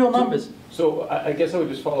bucks, these are real numbers. So I guess I would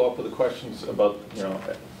just follow up with the questions about,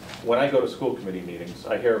 when I go to school committee meetings,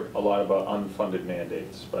 I hear a lot about unfunded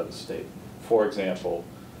mandates by the state. For example,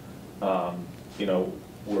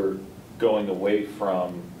 we're going away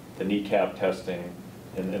from the kneecap testing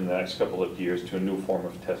in the next couple of years to a new form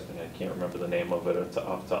of testing. I can't remember the name of it, it's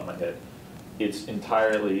off the top of my head. It's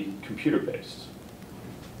entirely computer-based,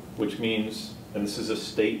 which means, and this is a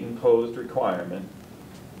state-imposed requirement,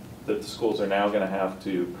 that the schools are now going to have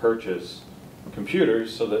to purchase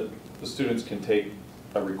computers so that the students can take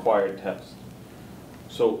a required test.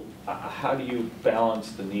 So how do you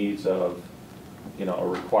balance the needs of, a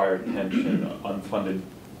required pension, unfunded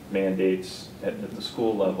mandates at the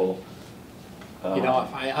school level?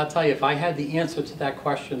 I'll tell you, if I had the answer to that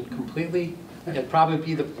question completely, it'd probably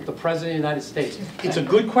be the President of the United States. It's a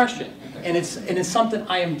good question, and it's something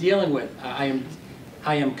I am dealing with. I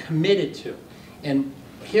am committed to. And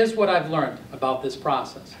here's what I've learned about this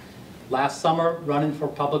process. Last summer, running for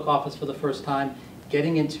public office for the first time,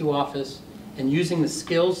 getting into office, and using the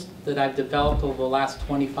skills that I've developed over the last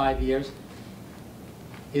 25 years,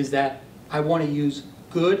 is that I want to use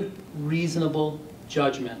good, reasonable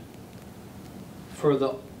judgment for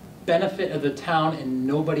the benefit of the town and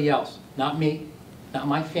nobody else. Not me, not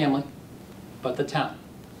my family, but the town.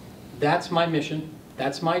 That's my mission,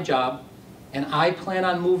 that's my job, and I plan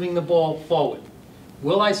on moving the ball forward.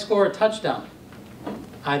 Will I score a touchdown?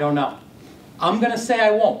 I don't know. I'm going to say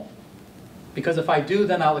I won't, because if I do,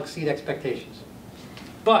 then I'll exceed expectations.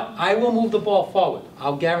 But I will move the ball forward.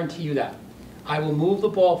 I'll guarantee you that. I will move the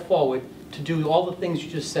ball forward to do all the things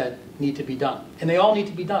you just said need to be done. And they all need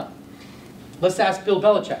to be done. Let's ask Bill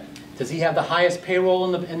Belichick. Does he have the highest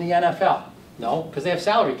payroll in the NFL? No, because they have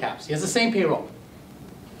salary caps. He has the same payroll.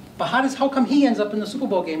 But how come he ends up in the Super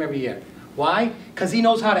Bowl game every year? Why? Because he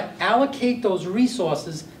knows how to allocate those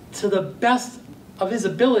resources to the best of his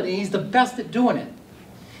ability. He's the best at doing it.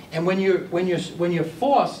 And when you're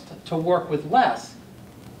forced to work with less,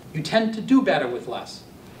 you tend to do better with less.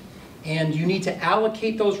 And you need to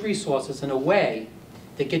allocate those resources in a way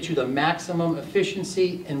that gets you the maximum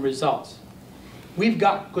efficiency and results. We've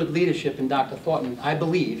got good leadership in Dr. Thornton, I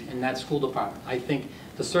believe, in that school department. I think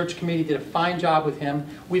the search committee did a fine job with him.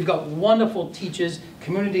 We've got wonderful teachers,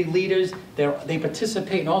 community leaders. They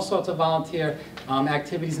participate in all sorts of volunteer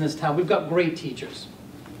activities in this town. We've got great teachers.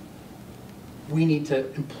 We need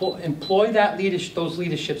to employ those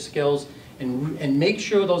leadership skills and make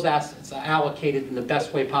sure those assets are allocated in the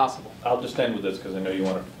best way possible. I'll just end with this because I know you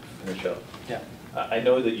want to finish up. Yeah. I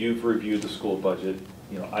know that you've reviewed the school budget.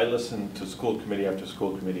 You know, I listen to school committee after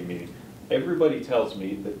school committee meeting. Everybody tells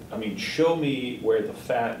me that, I mean, show me where the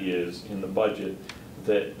fat is in the budget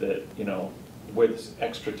that you know, where this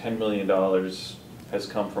extra $10 million has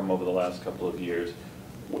come from over the last couple of years.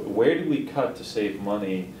 Where do we cut to save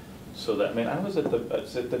money so that, I mean, I was at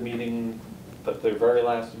the meeting, the very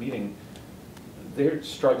last meeting. They're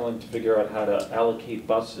struggling to figure out how to allocate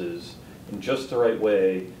buses in just the right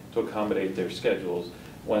way to accommodate their schedules.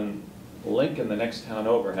 When Lincoln, the next town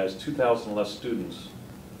over, has 2,000 less students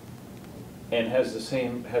and has the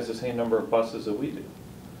same number of buses that we do.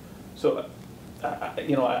 So,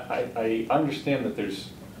 you know, I understand that there's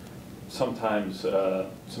sometimes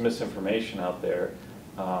some misinformation out there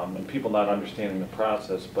and people not understanding the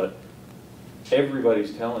process, but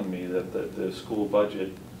everybody's telling me that the school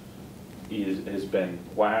budget has been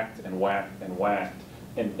whacked and whacked and whacked,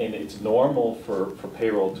 and it's normal for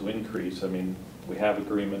payroll to increase. I mean, we have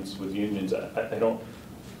agreements with unions. I don't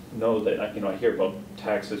know that, you know, I hear about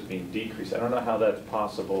taxes being decreased. I don't know how that's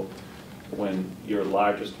possible when your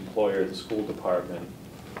largest employer, the school department,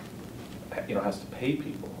 you know, has to pay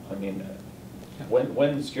people. I mean,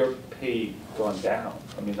 when's your pay gone down?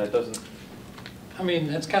 I mean, that doesn't. I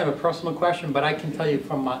mean, that's kind of a personal question, but I can tell you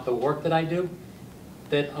from the work that I do,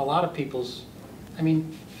 that a lot of people's, I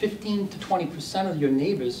mean, 15 to 20% of your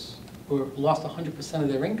neighbors lost 100% of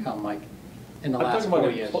their income, Mike, in the last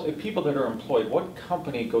 4 years. People that are employed, what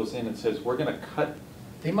company goes in and says, we're going to cut?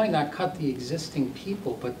 They might not cut the existing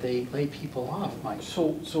people, but they lay people off, Mike.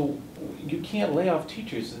 So you can't lay off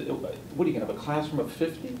teachers. What, are you going to have a classroom of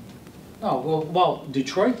 50? No, well,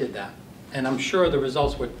 Detroit did that, and I'm sure the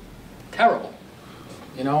results were terrible,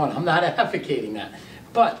 you know, and I'm not advocating that.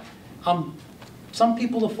 But some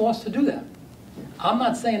people are forced to do that. I'm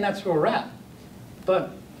not saying that's where we're at,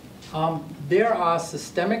 but there are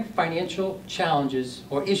systemic financial challenges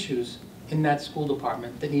or issues in that school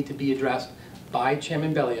department that need to be addressed by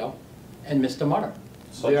Chairman Bellio and Mr. Mutter.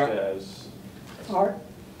 Such as? Art,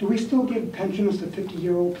 do we still give pensions to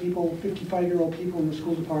 50-year-old people, 55-year-old people in the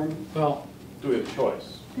school department? Well, Do we have a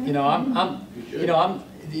choice? you know,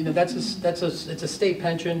 that's a state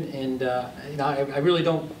pension, and you know, I really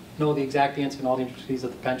don't know the exact answer and all the intricacies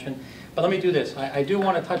of the pension. But let me do this. I do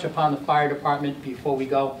want to touch upon the fire department before we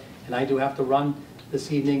go, and I do have to run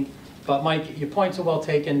this evening. But Mike, your points are well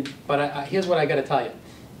taken, but here's what I got to tell you.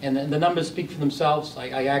 And the numbers speak for themselves.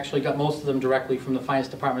 I actually got most of them directly from the finance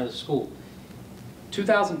department of the school.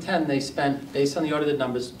 2010, they spent, based on the audited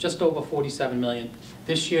numbers, just over $47 million.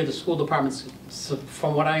 This year, the school department's,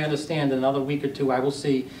 from what I understand, in another week or two, I will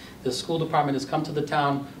see the school department has come to the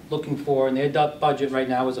town looking for, and their budget right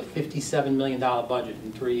now is a $57 million budget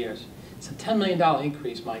in 3 years. It's a $10 million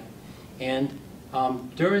increase, Mike. And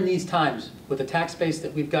during these times, with the tax base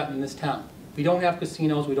that we've got in this town, we don't have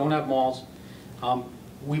casinos, we don't have malls.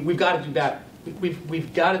 We've got to do better.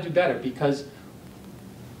 We've got to do better, because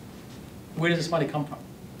where does this money come from?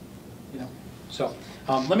 You know. So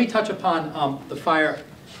let me touch upon the fire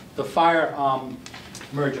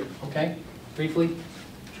merger. Okay, briefly.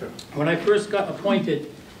 Sure. When I first got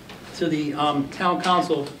appointed to the town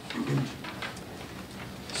council,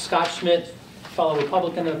 Scott Schmidt, a fellow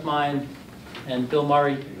Republican of mine, and Bill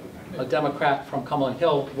Murray, a Democrat from Cumberland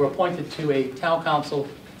Hill, were appointed to a town council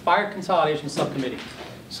fire consolidation subcommittee.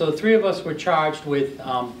 So the three of us were charged with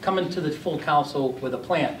coming to the full council with a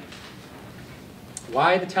plan.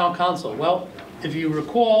 Why the town council? Well, if you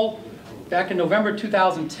recall, back in November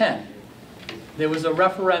 2010, there was a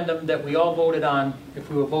referendum that we all voted on, if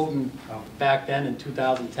we were voting back then in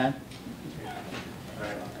 2010,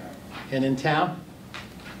 and in town.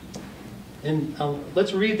 And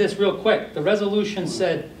let's read this real quick. The resolution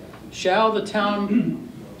said, shall the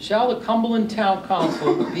Cumberland Town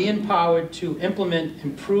Council be empowered to implement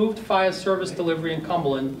improved fire service delivery in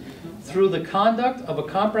Cumberland through the conduct of a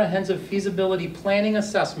comprehensive feasibility planning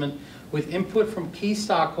assessment with input from key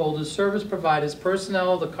stockholders, service providers,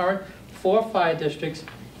 personnel of the current 4 fire districts,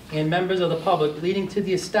 and members of the public, leading to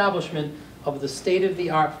the establishment of the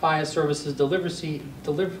state-of-the-art fire services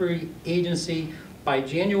delivery agency by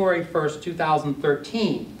January 1st,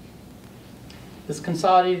 2013. This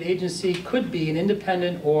consolidated agency could be an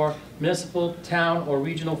independent or municipal, town, or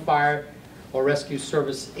regional fire or rescue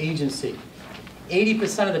service agency.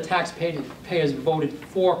 80% of the taxpayers voted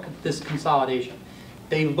for this consolidation.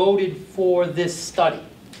 They voted for this study.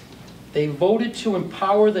 They voted to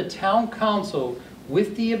empower the town council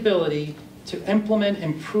with the ability to implement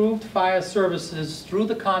improved fire services through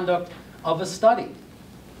the conduct of a study.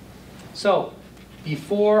 So,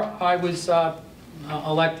 before I was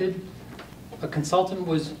elected, a consultant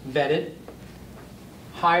was vetted,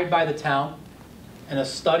 hired by the town, and a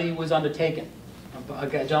study was undertaken. A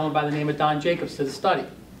gentleman by the name of Don Jacobs did the study.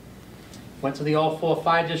 Went to all 4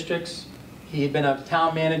 fire districts. He had been a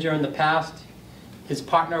town manager in the past. His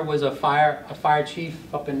partner was a fire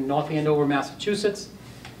chief up in North Andover, Massachusetts.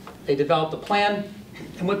 They developed a plan,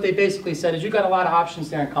 and what they basically said is, you've got a lot of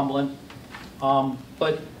options there in Cumberland,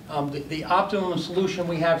 but the optimum solution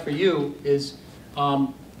we have for you is a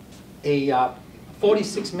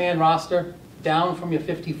 46-man roster down from your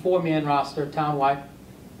 54-man roster townwide,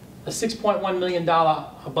 a $6.1 million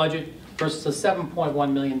budget versus a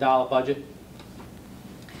 $7.1 million budget.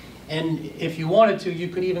 And if you wanted to, you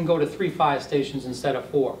could even go to 3 fire stations instead of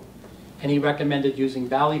 4. And he recommended using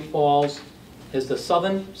Valley Falls as the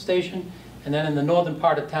southern station, and then in the northern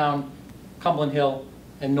part of town, Cumberland Hill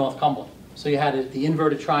and North Cumberland. So you had the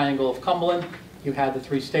inverted triangle of Cumberland, you had the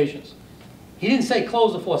 3 stations. He didn't say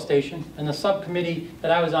close the 4th station, and the subcommittee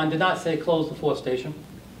that I was on did not say close the 4th station.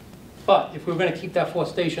 But if we were going to keep that 4th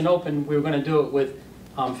station open, we were going to do it with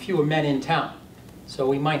fewer men in town. So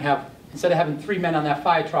we might have, instead of having 3 men on that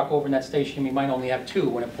fire truck over in that station, we might only have 2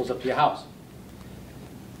 when it pulls up to your house.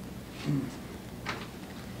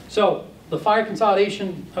 So the Fire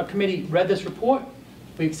Consolidation Committee read this report.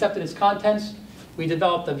 We accepted its contents. We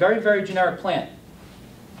developed a very, very generic plan.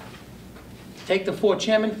 Take the 4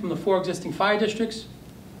 chairmen from the 4 existing fire districts,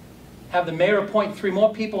 have the mayor appoint 3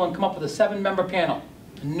 more people, and come up with a 7-member panel,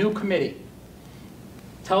 a new committee.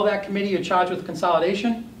 Tell that committee you're charged with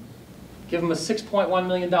consolidation, give them a $6.1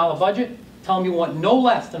 million budget, tell them you want no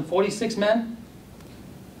less than 46 men,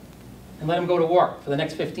 and let them go to work for the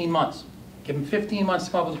next 15 months. Give them 15 months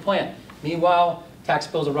to come up with a plan. Meanwhile, tax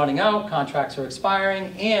bills are running out, contracts are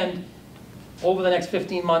expiring, and over the next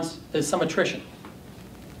 15 months, there's some attrition.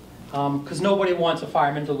 Because nobody wants a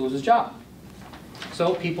fireman to lose his job.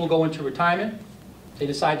 So people go into retirement, they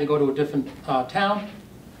decide to go to a different town,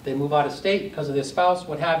 they move out of state because of their spouse,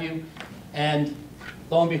 what have you, and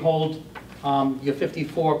lo and behold, your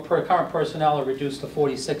 54 current personnel are reduced to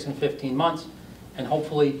 46 in 15 months, and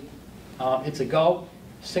hopefully it's a go.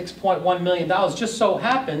 $6.1 million just so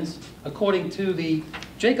happens, according to the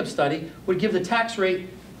Jacobs study, would give the tax rate,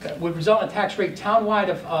 would result in a tax rate townwide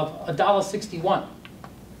of $1.61.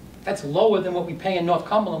 That's lower than what we pay in North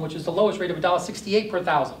Cumberland, which is the lowest rate of $1.68 per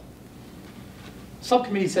thousand.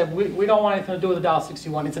 Subcommittee said, we don't want anything to do with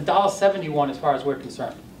 $1.61. It's $1.71 as far as we're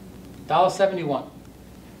concerned. $1.71.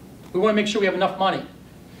 We want to make sure we have enough money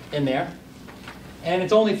in there. And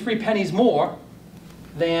it's only 3 pennies more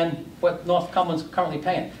than what North Cumberland's currently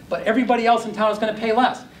paying. But everybody else in town is going to pay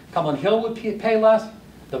less. Cumberland Hill would pay less,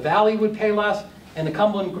 the Valley would pay less, and the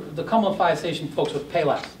Cumberland Fire Station folks would pay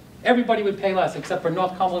less. Everybody would pay less, except for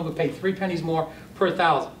North Cumberland would pay 3 pennies more per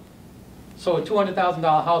thousand. So a $200,000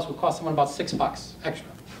 house would cost someone about $6 extra.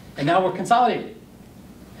 And now we're consolidated.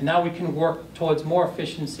 And now we can work towards more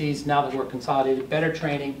efficiencies now that we're consolidated, better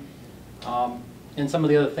training, and some of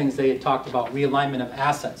the other things they had talked about, realignment of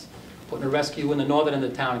assets, putting a rescue in the northern end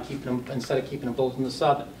of the town and keeping them, instead of keeping them both in the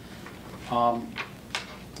southern.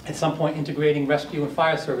 At some point, integrating rescue and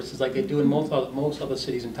fire services like they do in most other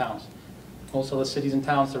cities and towns. Most other cities and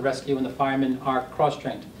towns, the rescue and the firemen are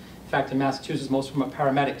cross-trained. In fact, in Massachusetts, most of them are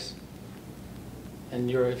paramedics.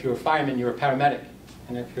 And if you're a fireman, you're a paramedic.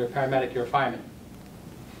 And if you're a paramedic, you're a fireman.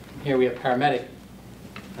 Here we have paramedic,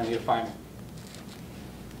 and we have fireman.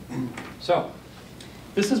 So,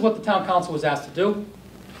 this is what the town council was asked to do.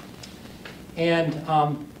 And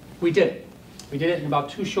we did it. We did it in about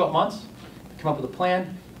 2 short months to come up with a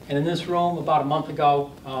plan. And in this room, about a month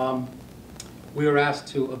ago, we were asked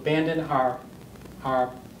to abandon our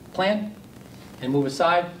plan and move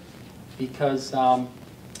aside because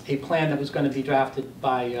a plan that was going to be drafted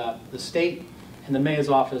by the state and the mayor's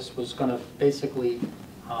office was going to basically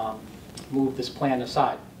move this plan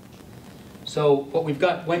aside. So what we've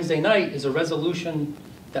got Wednesday night is a resolution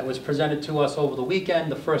that was presented to us over the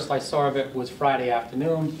weekend. The first I saw of it was Friday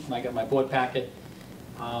afternoon when I got my board packet.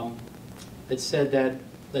 It said that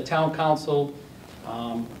the town council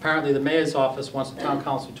Apparently, the mayor's office wants the town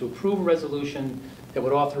council to approve a resolution that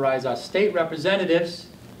would authorize our state representatives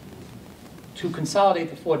to consolidate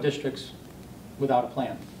the 4 districts without a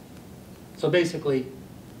plan. So basically,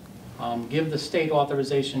 give the state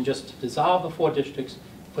authorization just to dissolve the 4 districts,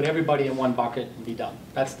 put everybody in one bucket and be done.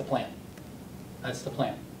 That's the plan. That's the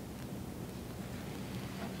plan.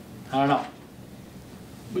 I don't know.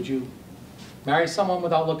 Would you marry someone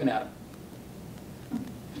without looking at them?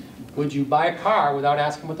 Would you buy a car without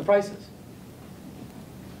asking what the price is?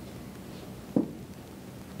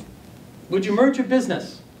 Would you merge your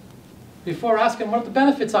business before asking what the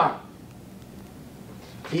benefits are?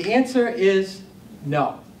 The answer is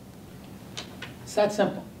no. It's that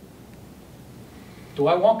simple. Do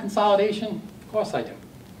I want consolidation? Of course I do.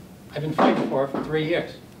 I've been fighting for it for 3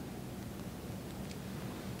 years.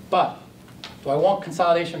 But do I want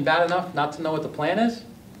consolidation bad enough not to know what the plan is?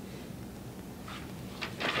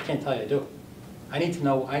 I can't tell you I do. I need to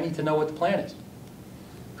know what the plan is.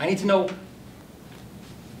 I need to know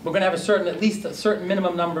we're going to have at least a certain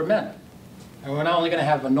minimum number of men. And we're not only going to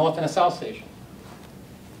have a north and a south station.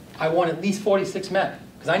 I want at least 46 men.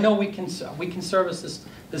 Because I know we can service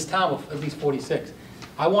this town with at least 46.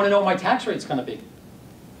 I want to know what my tax rate's going to be.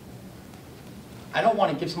 I don't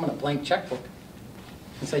want to give someone a blank checkbook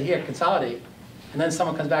and say, here, consolidate. And then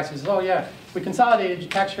someone comes back and says, oh yeah, we consolidated, your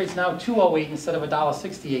tax rate's now $2.08 instead of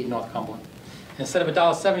 $1.68 in North Cumberland. And instead of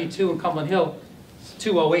 $1.72 in Cumberland Hill, it's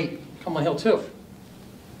 $2.08 Cumberland Hill 2.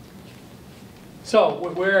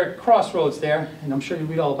 So we're at crossroads there, and I'm sure you'll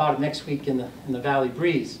read all about it next week in the Valley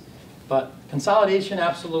Breeze. But consolidation,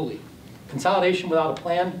 absolutely. Consolidation without a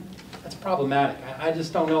plan, that's problematic. I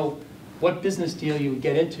just don't know what business deal you would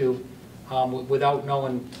get into without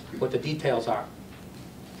knowing what the details are.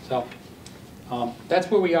 So that's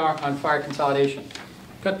where we are on fire consolidation.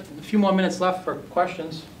 Got a few more minutes left for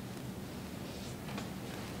questions.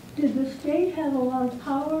 Did the state have a lot of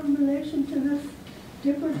power in relation to this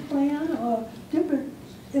different plan or different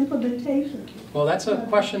implementation? Well, that's a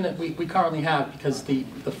question that we currently have, because the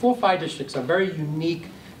 4 fire districts are very unique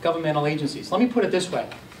governmental agencies. Let me put it this way.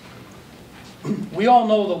 We all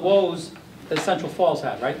know the woes that Central Falls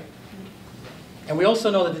had, right? And we also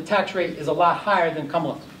know that the tax rate is a lot higher than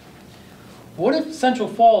Cumberland. What if Central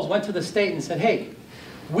Falls went to the state and said, hey,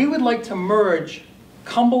 we would like to merge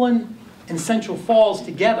Cumberland and Central Falls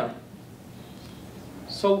together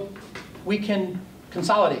so we can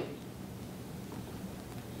consolidate?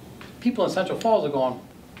 People in Central Falls are going,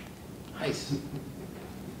 nice.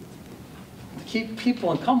 To keep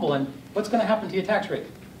people in Cumberland, what's going to happen to your tax rate?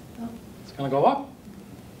 It's going to go up.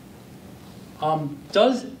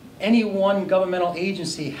 Does any one governmental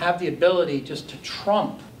agency have the ability just to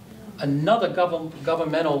trump another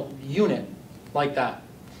governmental unit like that?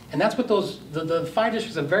 And that's what the fire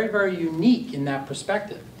districts are very, very unique in that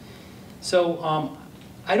perspective. So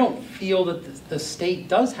I don't feel that the state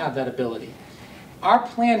does have that ability. Our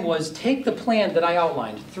plan was take the plan that I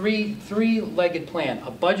outlined, three-legged plan,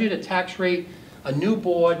 a budget, a tax rate, a new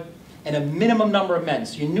board, and a minimum number of men.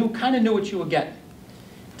 So you kind of knew what you were getting.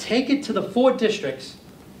 Take it to the 4 districts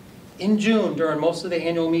in June during most of the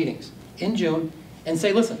annual meetings, in June, and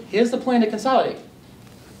say, listen, here's the plan to consolidate.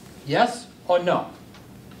 Yes or no?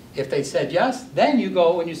 If they said yes, then you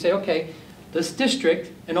go and you say, okay, this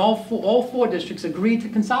district and all four districts agreed to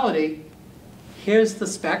consolidate. Here's the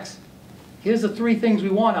specs. Here's the 3 things we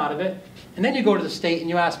want out of it. And then you go to the state and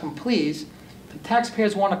you ask them, please, the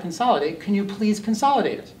taxpayers want to consolidate. Can you please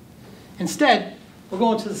consolidate it? Instead, we're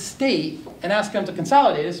going to the state and asking them to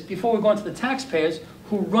consolidate us before we're going to the taxpayers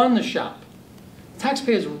who run the shop.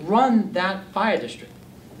 Taxpayers run that fire district.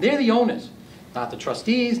 They're the owners. Not the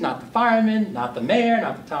trustees, not the firemen, not the mayor,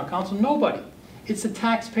 not the town council, nobody. It's the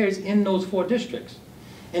taxpayers in those 4 districts.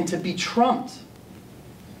 And to be trumped,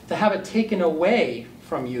 to have it taken away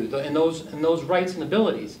from you, and those rights and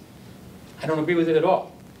abilities, I don't agree with it at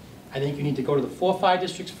all. I think you need to go to the 4 fire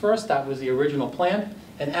districts first, that was the original plan,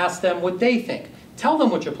 and ask them what they think. Tell them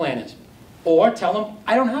what your plan is. Or tell them,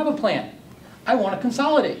 I don't have a plan. I want to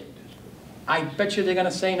consolidate. I bet you they're going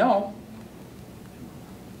to say no.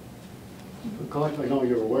 Because I know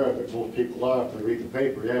you're aware of it, most people are, if they read the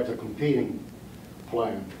paper, you have the competing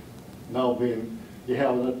plan. Now you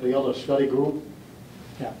have the other study group,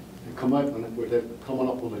 Yeah. they come up and they're coming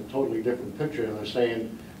up with a totally different picture, and they're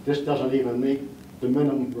saying this doesn't even meet the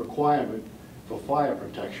minimum requirement for fire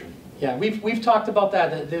protection. Yeah, we've talked about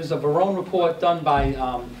that. There's a Verone report done by,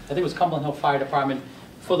 I think it was Cumberland Hill Fire Department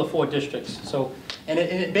for the 4 districts. So,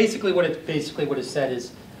 and basically what it said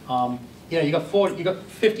is, you got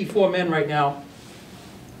 54 men right now.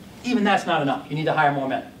 Even that's not enough. You need to hire more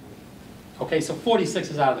men. Okay, so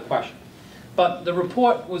 46 is out of the question. But the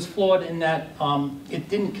report was flawed in that it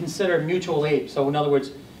didn't consider mutual aid. So in other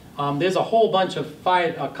words, there's a whole bunch of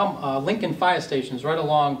Lincoln fire stations right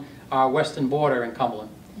along our western border in Cumberland.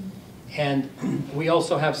 And we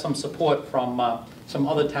also have some support from some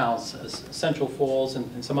other towns, Central Falls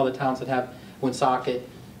and some other towns that have Woonsocket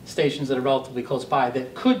stations that are relatively close by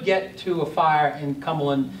that could get to a fire in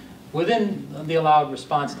Cumberland within the allowed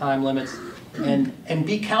response time limits and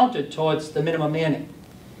be counted towards the minimum manning.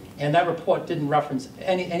 And that report didn't reference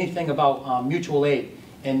anything about mutual aid.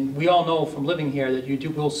 And we all know from living here that you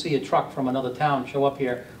will see a truck from another town show up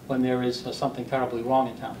here when there is something terribly wrong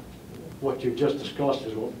in town. What you just discussed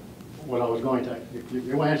is what I was going to,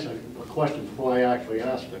 you answered a question before I actually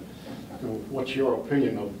asked it. You know, what's your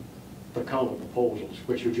opinion of the counter proposals,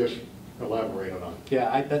 which you just elaborated on?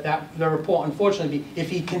 Yeah, the report, unfortunately, if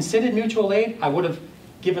he considered mutual aid, I would have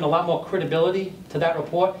given a lot more credibility to that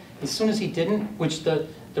report. As soon as he didn't, which the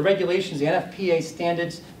regulations, the NFPA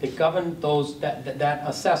standards that govern that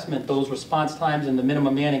assessment, those response times and the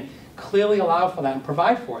minimum manning, clearly allow for that and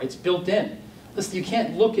provide for it. It's built in. Listen, you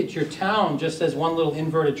can't look at your town just as one little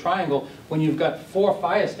inverted triangle when you've got 4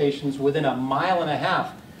 fire stations within a mile and a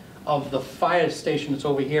half of the fire station that's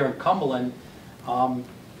over here in Cumberland.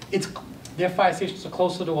 Their fire stations are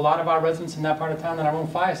closer to a lot of our residents in that part of town than our own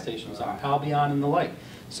fire stations are, Albion and the like.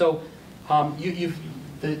 So the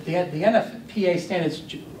NFPA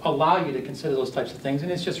standards allow you to consider those types of things,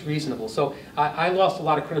 and it's just reasonable. So I lost a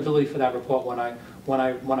lot of credibility for that report when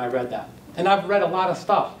I read that. And I've read a lot of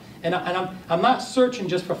stuff. And I'm not searching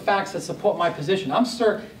just for facts that support my position.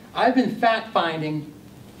 I've been fact-finding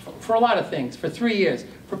for a lot of things for 3 years.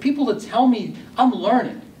 For people to tell me, I'm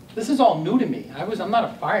learning. This is all new to me. I'm not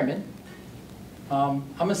a fireman. I'm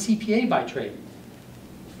a CPA by trade.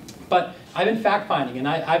 But I've been fact-finding, and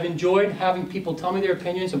I've enjoyed having people tell me their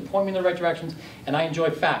opinions and point me in the right directions, and I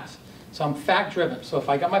enjoy facts. So I'm fact-driven. So if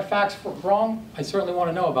I got my facts wrong, I certainly want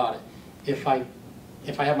to know about it. If I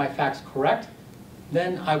have my facts correct,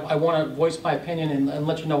 then I want to voice my opinion and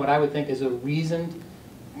let you know what I would think is a reasoned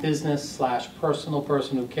business/personal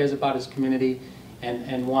person who cares about his community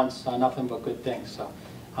and wants nothing but good things. So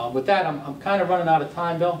with that, I'm kind of running out of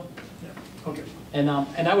time, Bill. Okay. And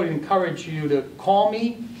I would encourage you to call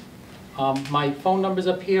me. My phone number's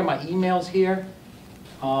up here, my email's here,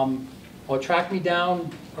 or track me down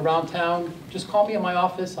around town. Just call me at my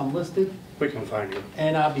office, I'm listed. We can find you.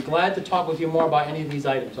 And I'll be glad to talk with you more about any of these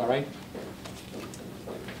items, all right?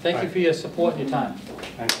 Thank you for your support and your time.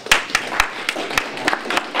 Thanks.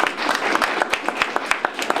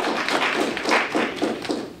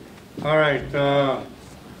 All right,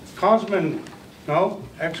 Councilman, no?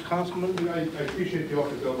 Ex-Councilman? I appreciate the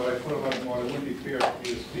offer, Bill, but I thought about it more. It wouldn't be fair for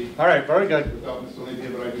you to speak All right, very good. without Mr. Lambi here,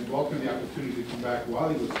 but I did welcome the opportunity to come back while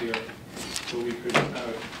he was here, so we could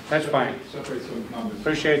That's fine. separate some numbers.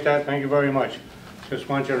 Appreciate that, thank you very much. Just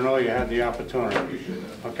want you to know you had the opportunity. Appreciate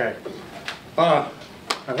that. Okay.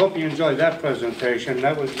 I hope you enjoyed that presentation.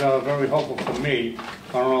 That was very helpful for me.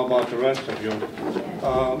 I don't know about the rest of you.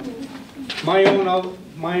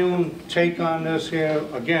 My own take on this here,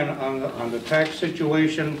 again, on the tax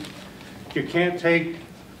situation, you can't take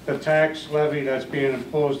the tax levy that's being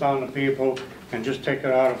imposed on the people and just take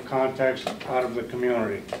it out of context, out of the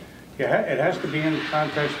community. It has to be in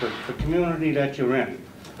context with the community that you're in.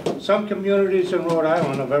 Some communities in Rhode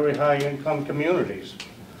Island are very high-income communities.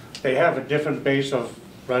 They have a different base of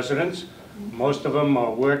residents. Most of them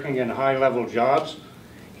are working in high-level jobs.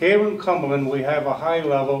 Here in Cumberland, we have a high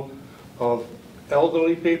level of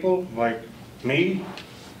elderly people like me.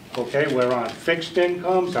 Okay, we're on fixed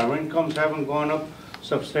incomes. Our incomes haven't gone up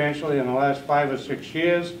substantially in the last 5 or 6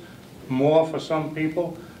 years, more for some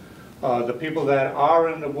people. The people that are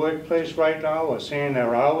in the workplace right now are seeing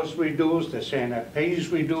their hours reduced, they're seeing their pay is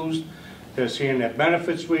reduced, they're seeing their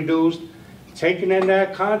benefits reduced. Taken in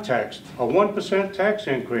that context, a 1% tax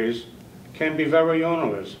increase can be very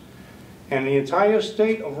onerous. And the entire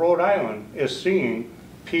state of Rhode Island is seeing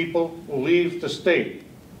people leave the state.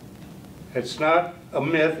 It's not a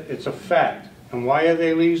myth, it's a fact. And why are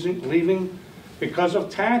they leaving? Because of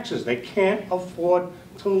taxes. They can't afford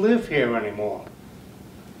to live here anymore.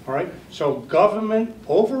 All right? So government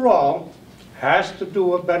overall has to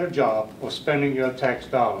do a better job of spending your tax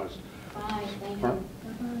dollars. Fine, thank you.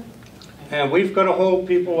 And we've got to hold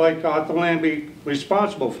people like Arthur Lambi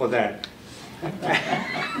responsible for that.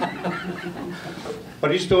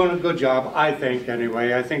 But he's doing a good job, I think,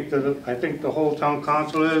 anyway. I think the whole town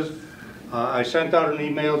council is. I sent out an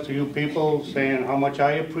email to you people saying how much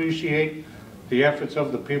I appreciate the efforts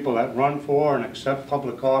of the people that run for and accept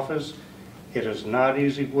public office. It is not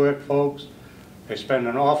easy work, folks. They spend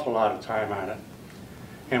an awful lot of time on it.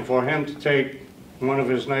 And for him to take one of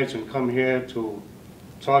his nights and come here to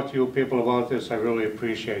talk to you people about this, I really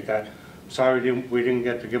appreciate that. Sorry we didn't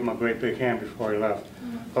get to give him a great big hand before he left.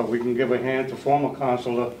 But we can give a hand to former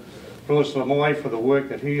Councilor Bruce Lamoy for the work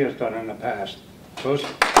that he has done in the past. Bruce?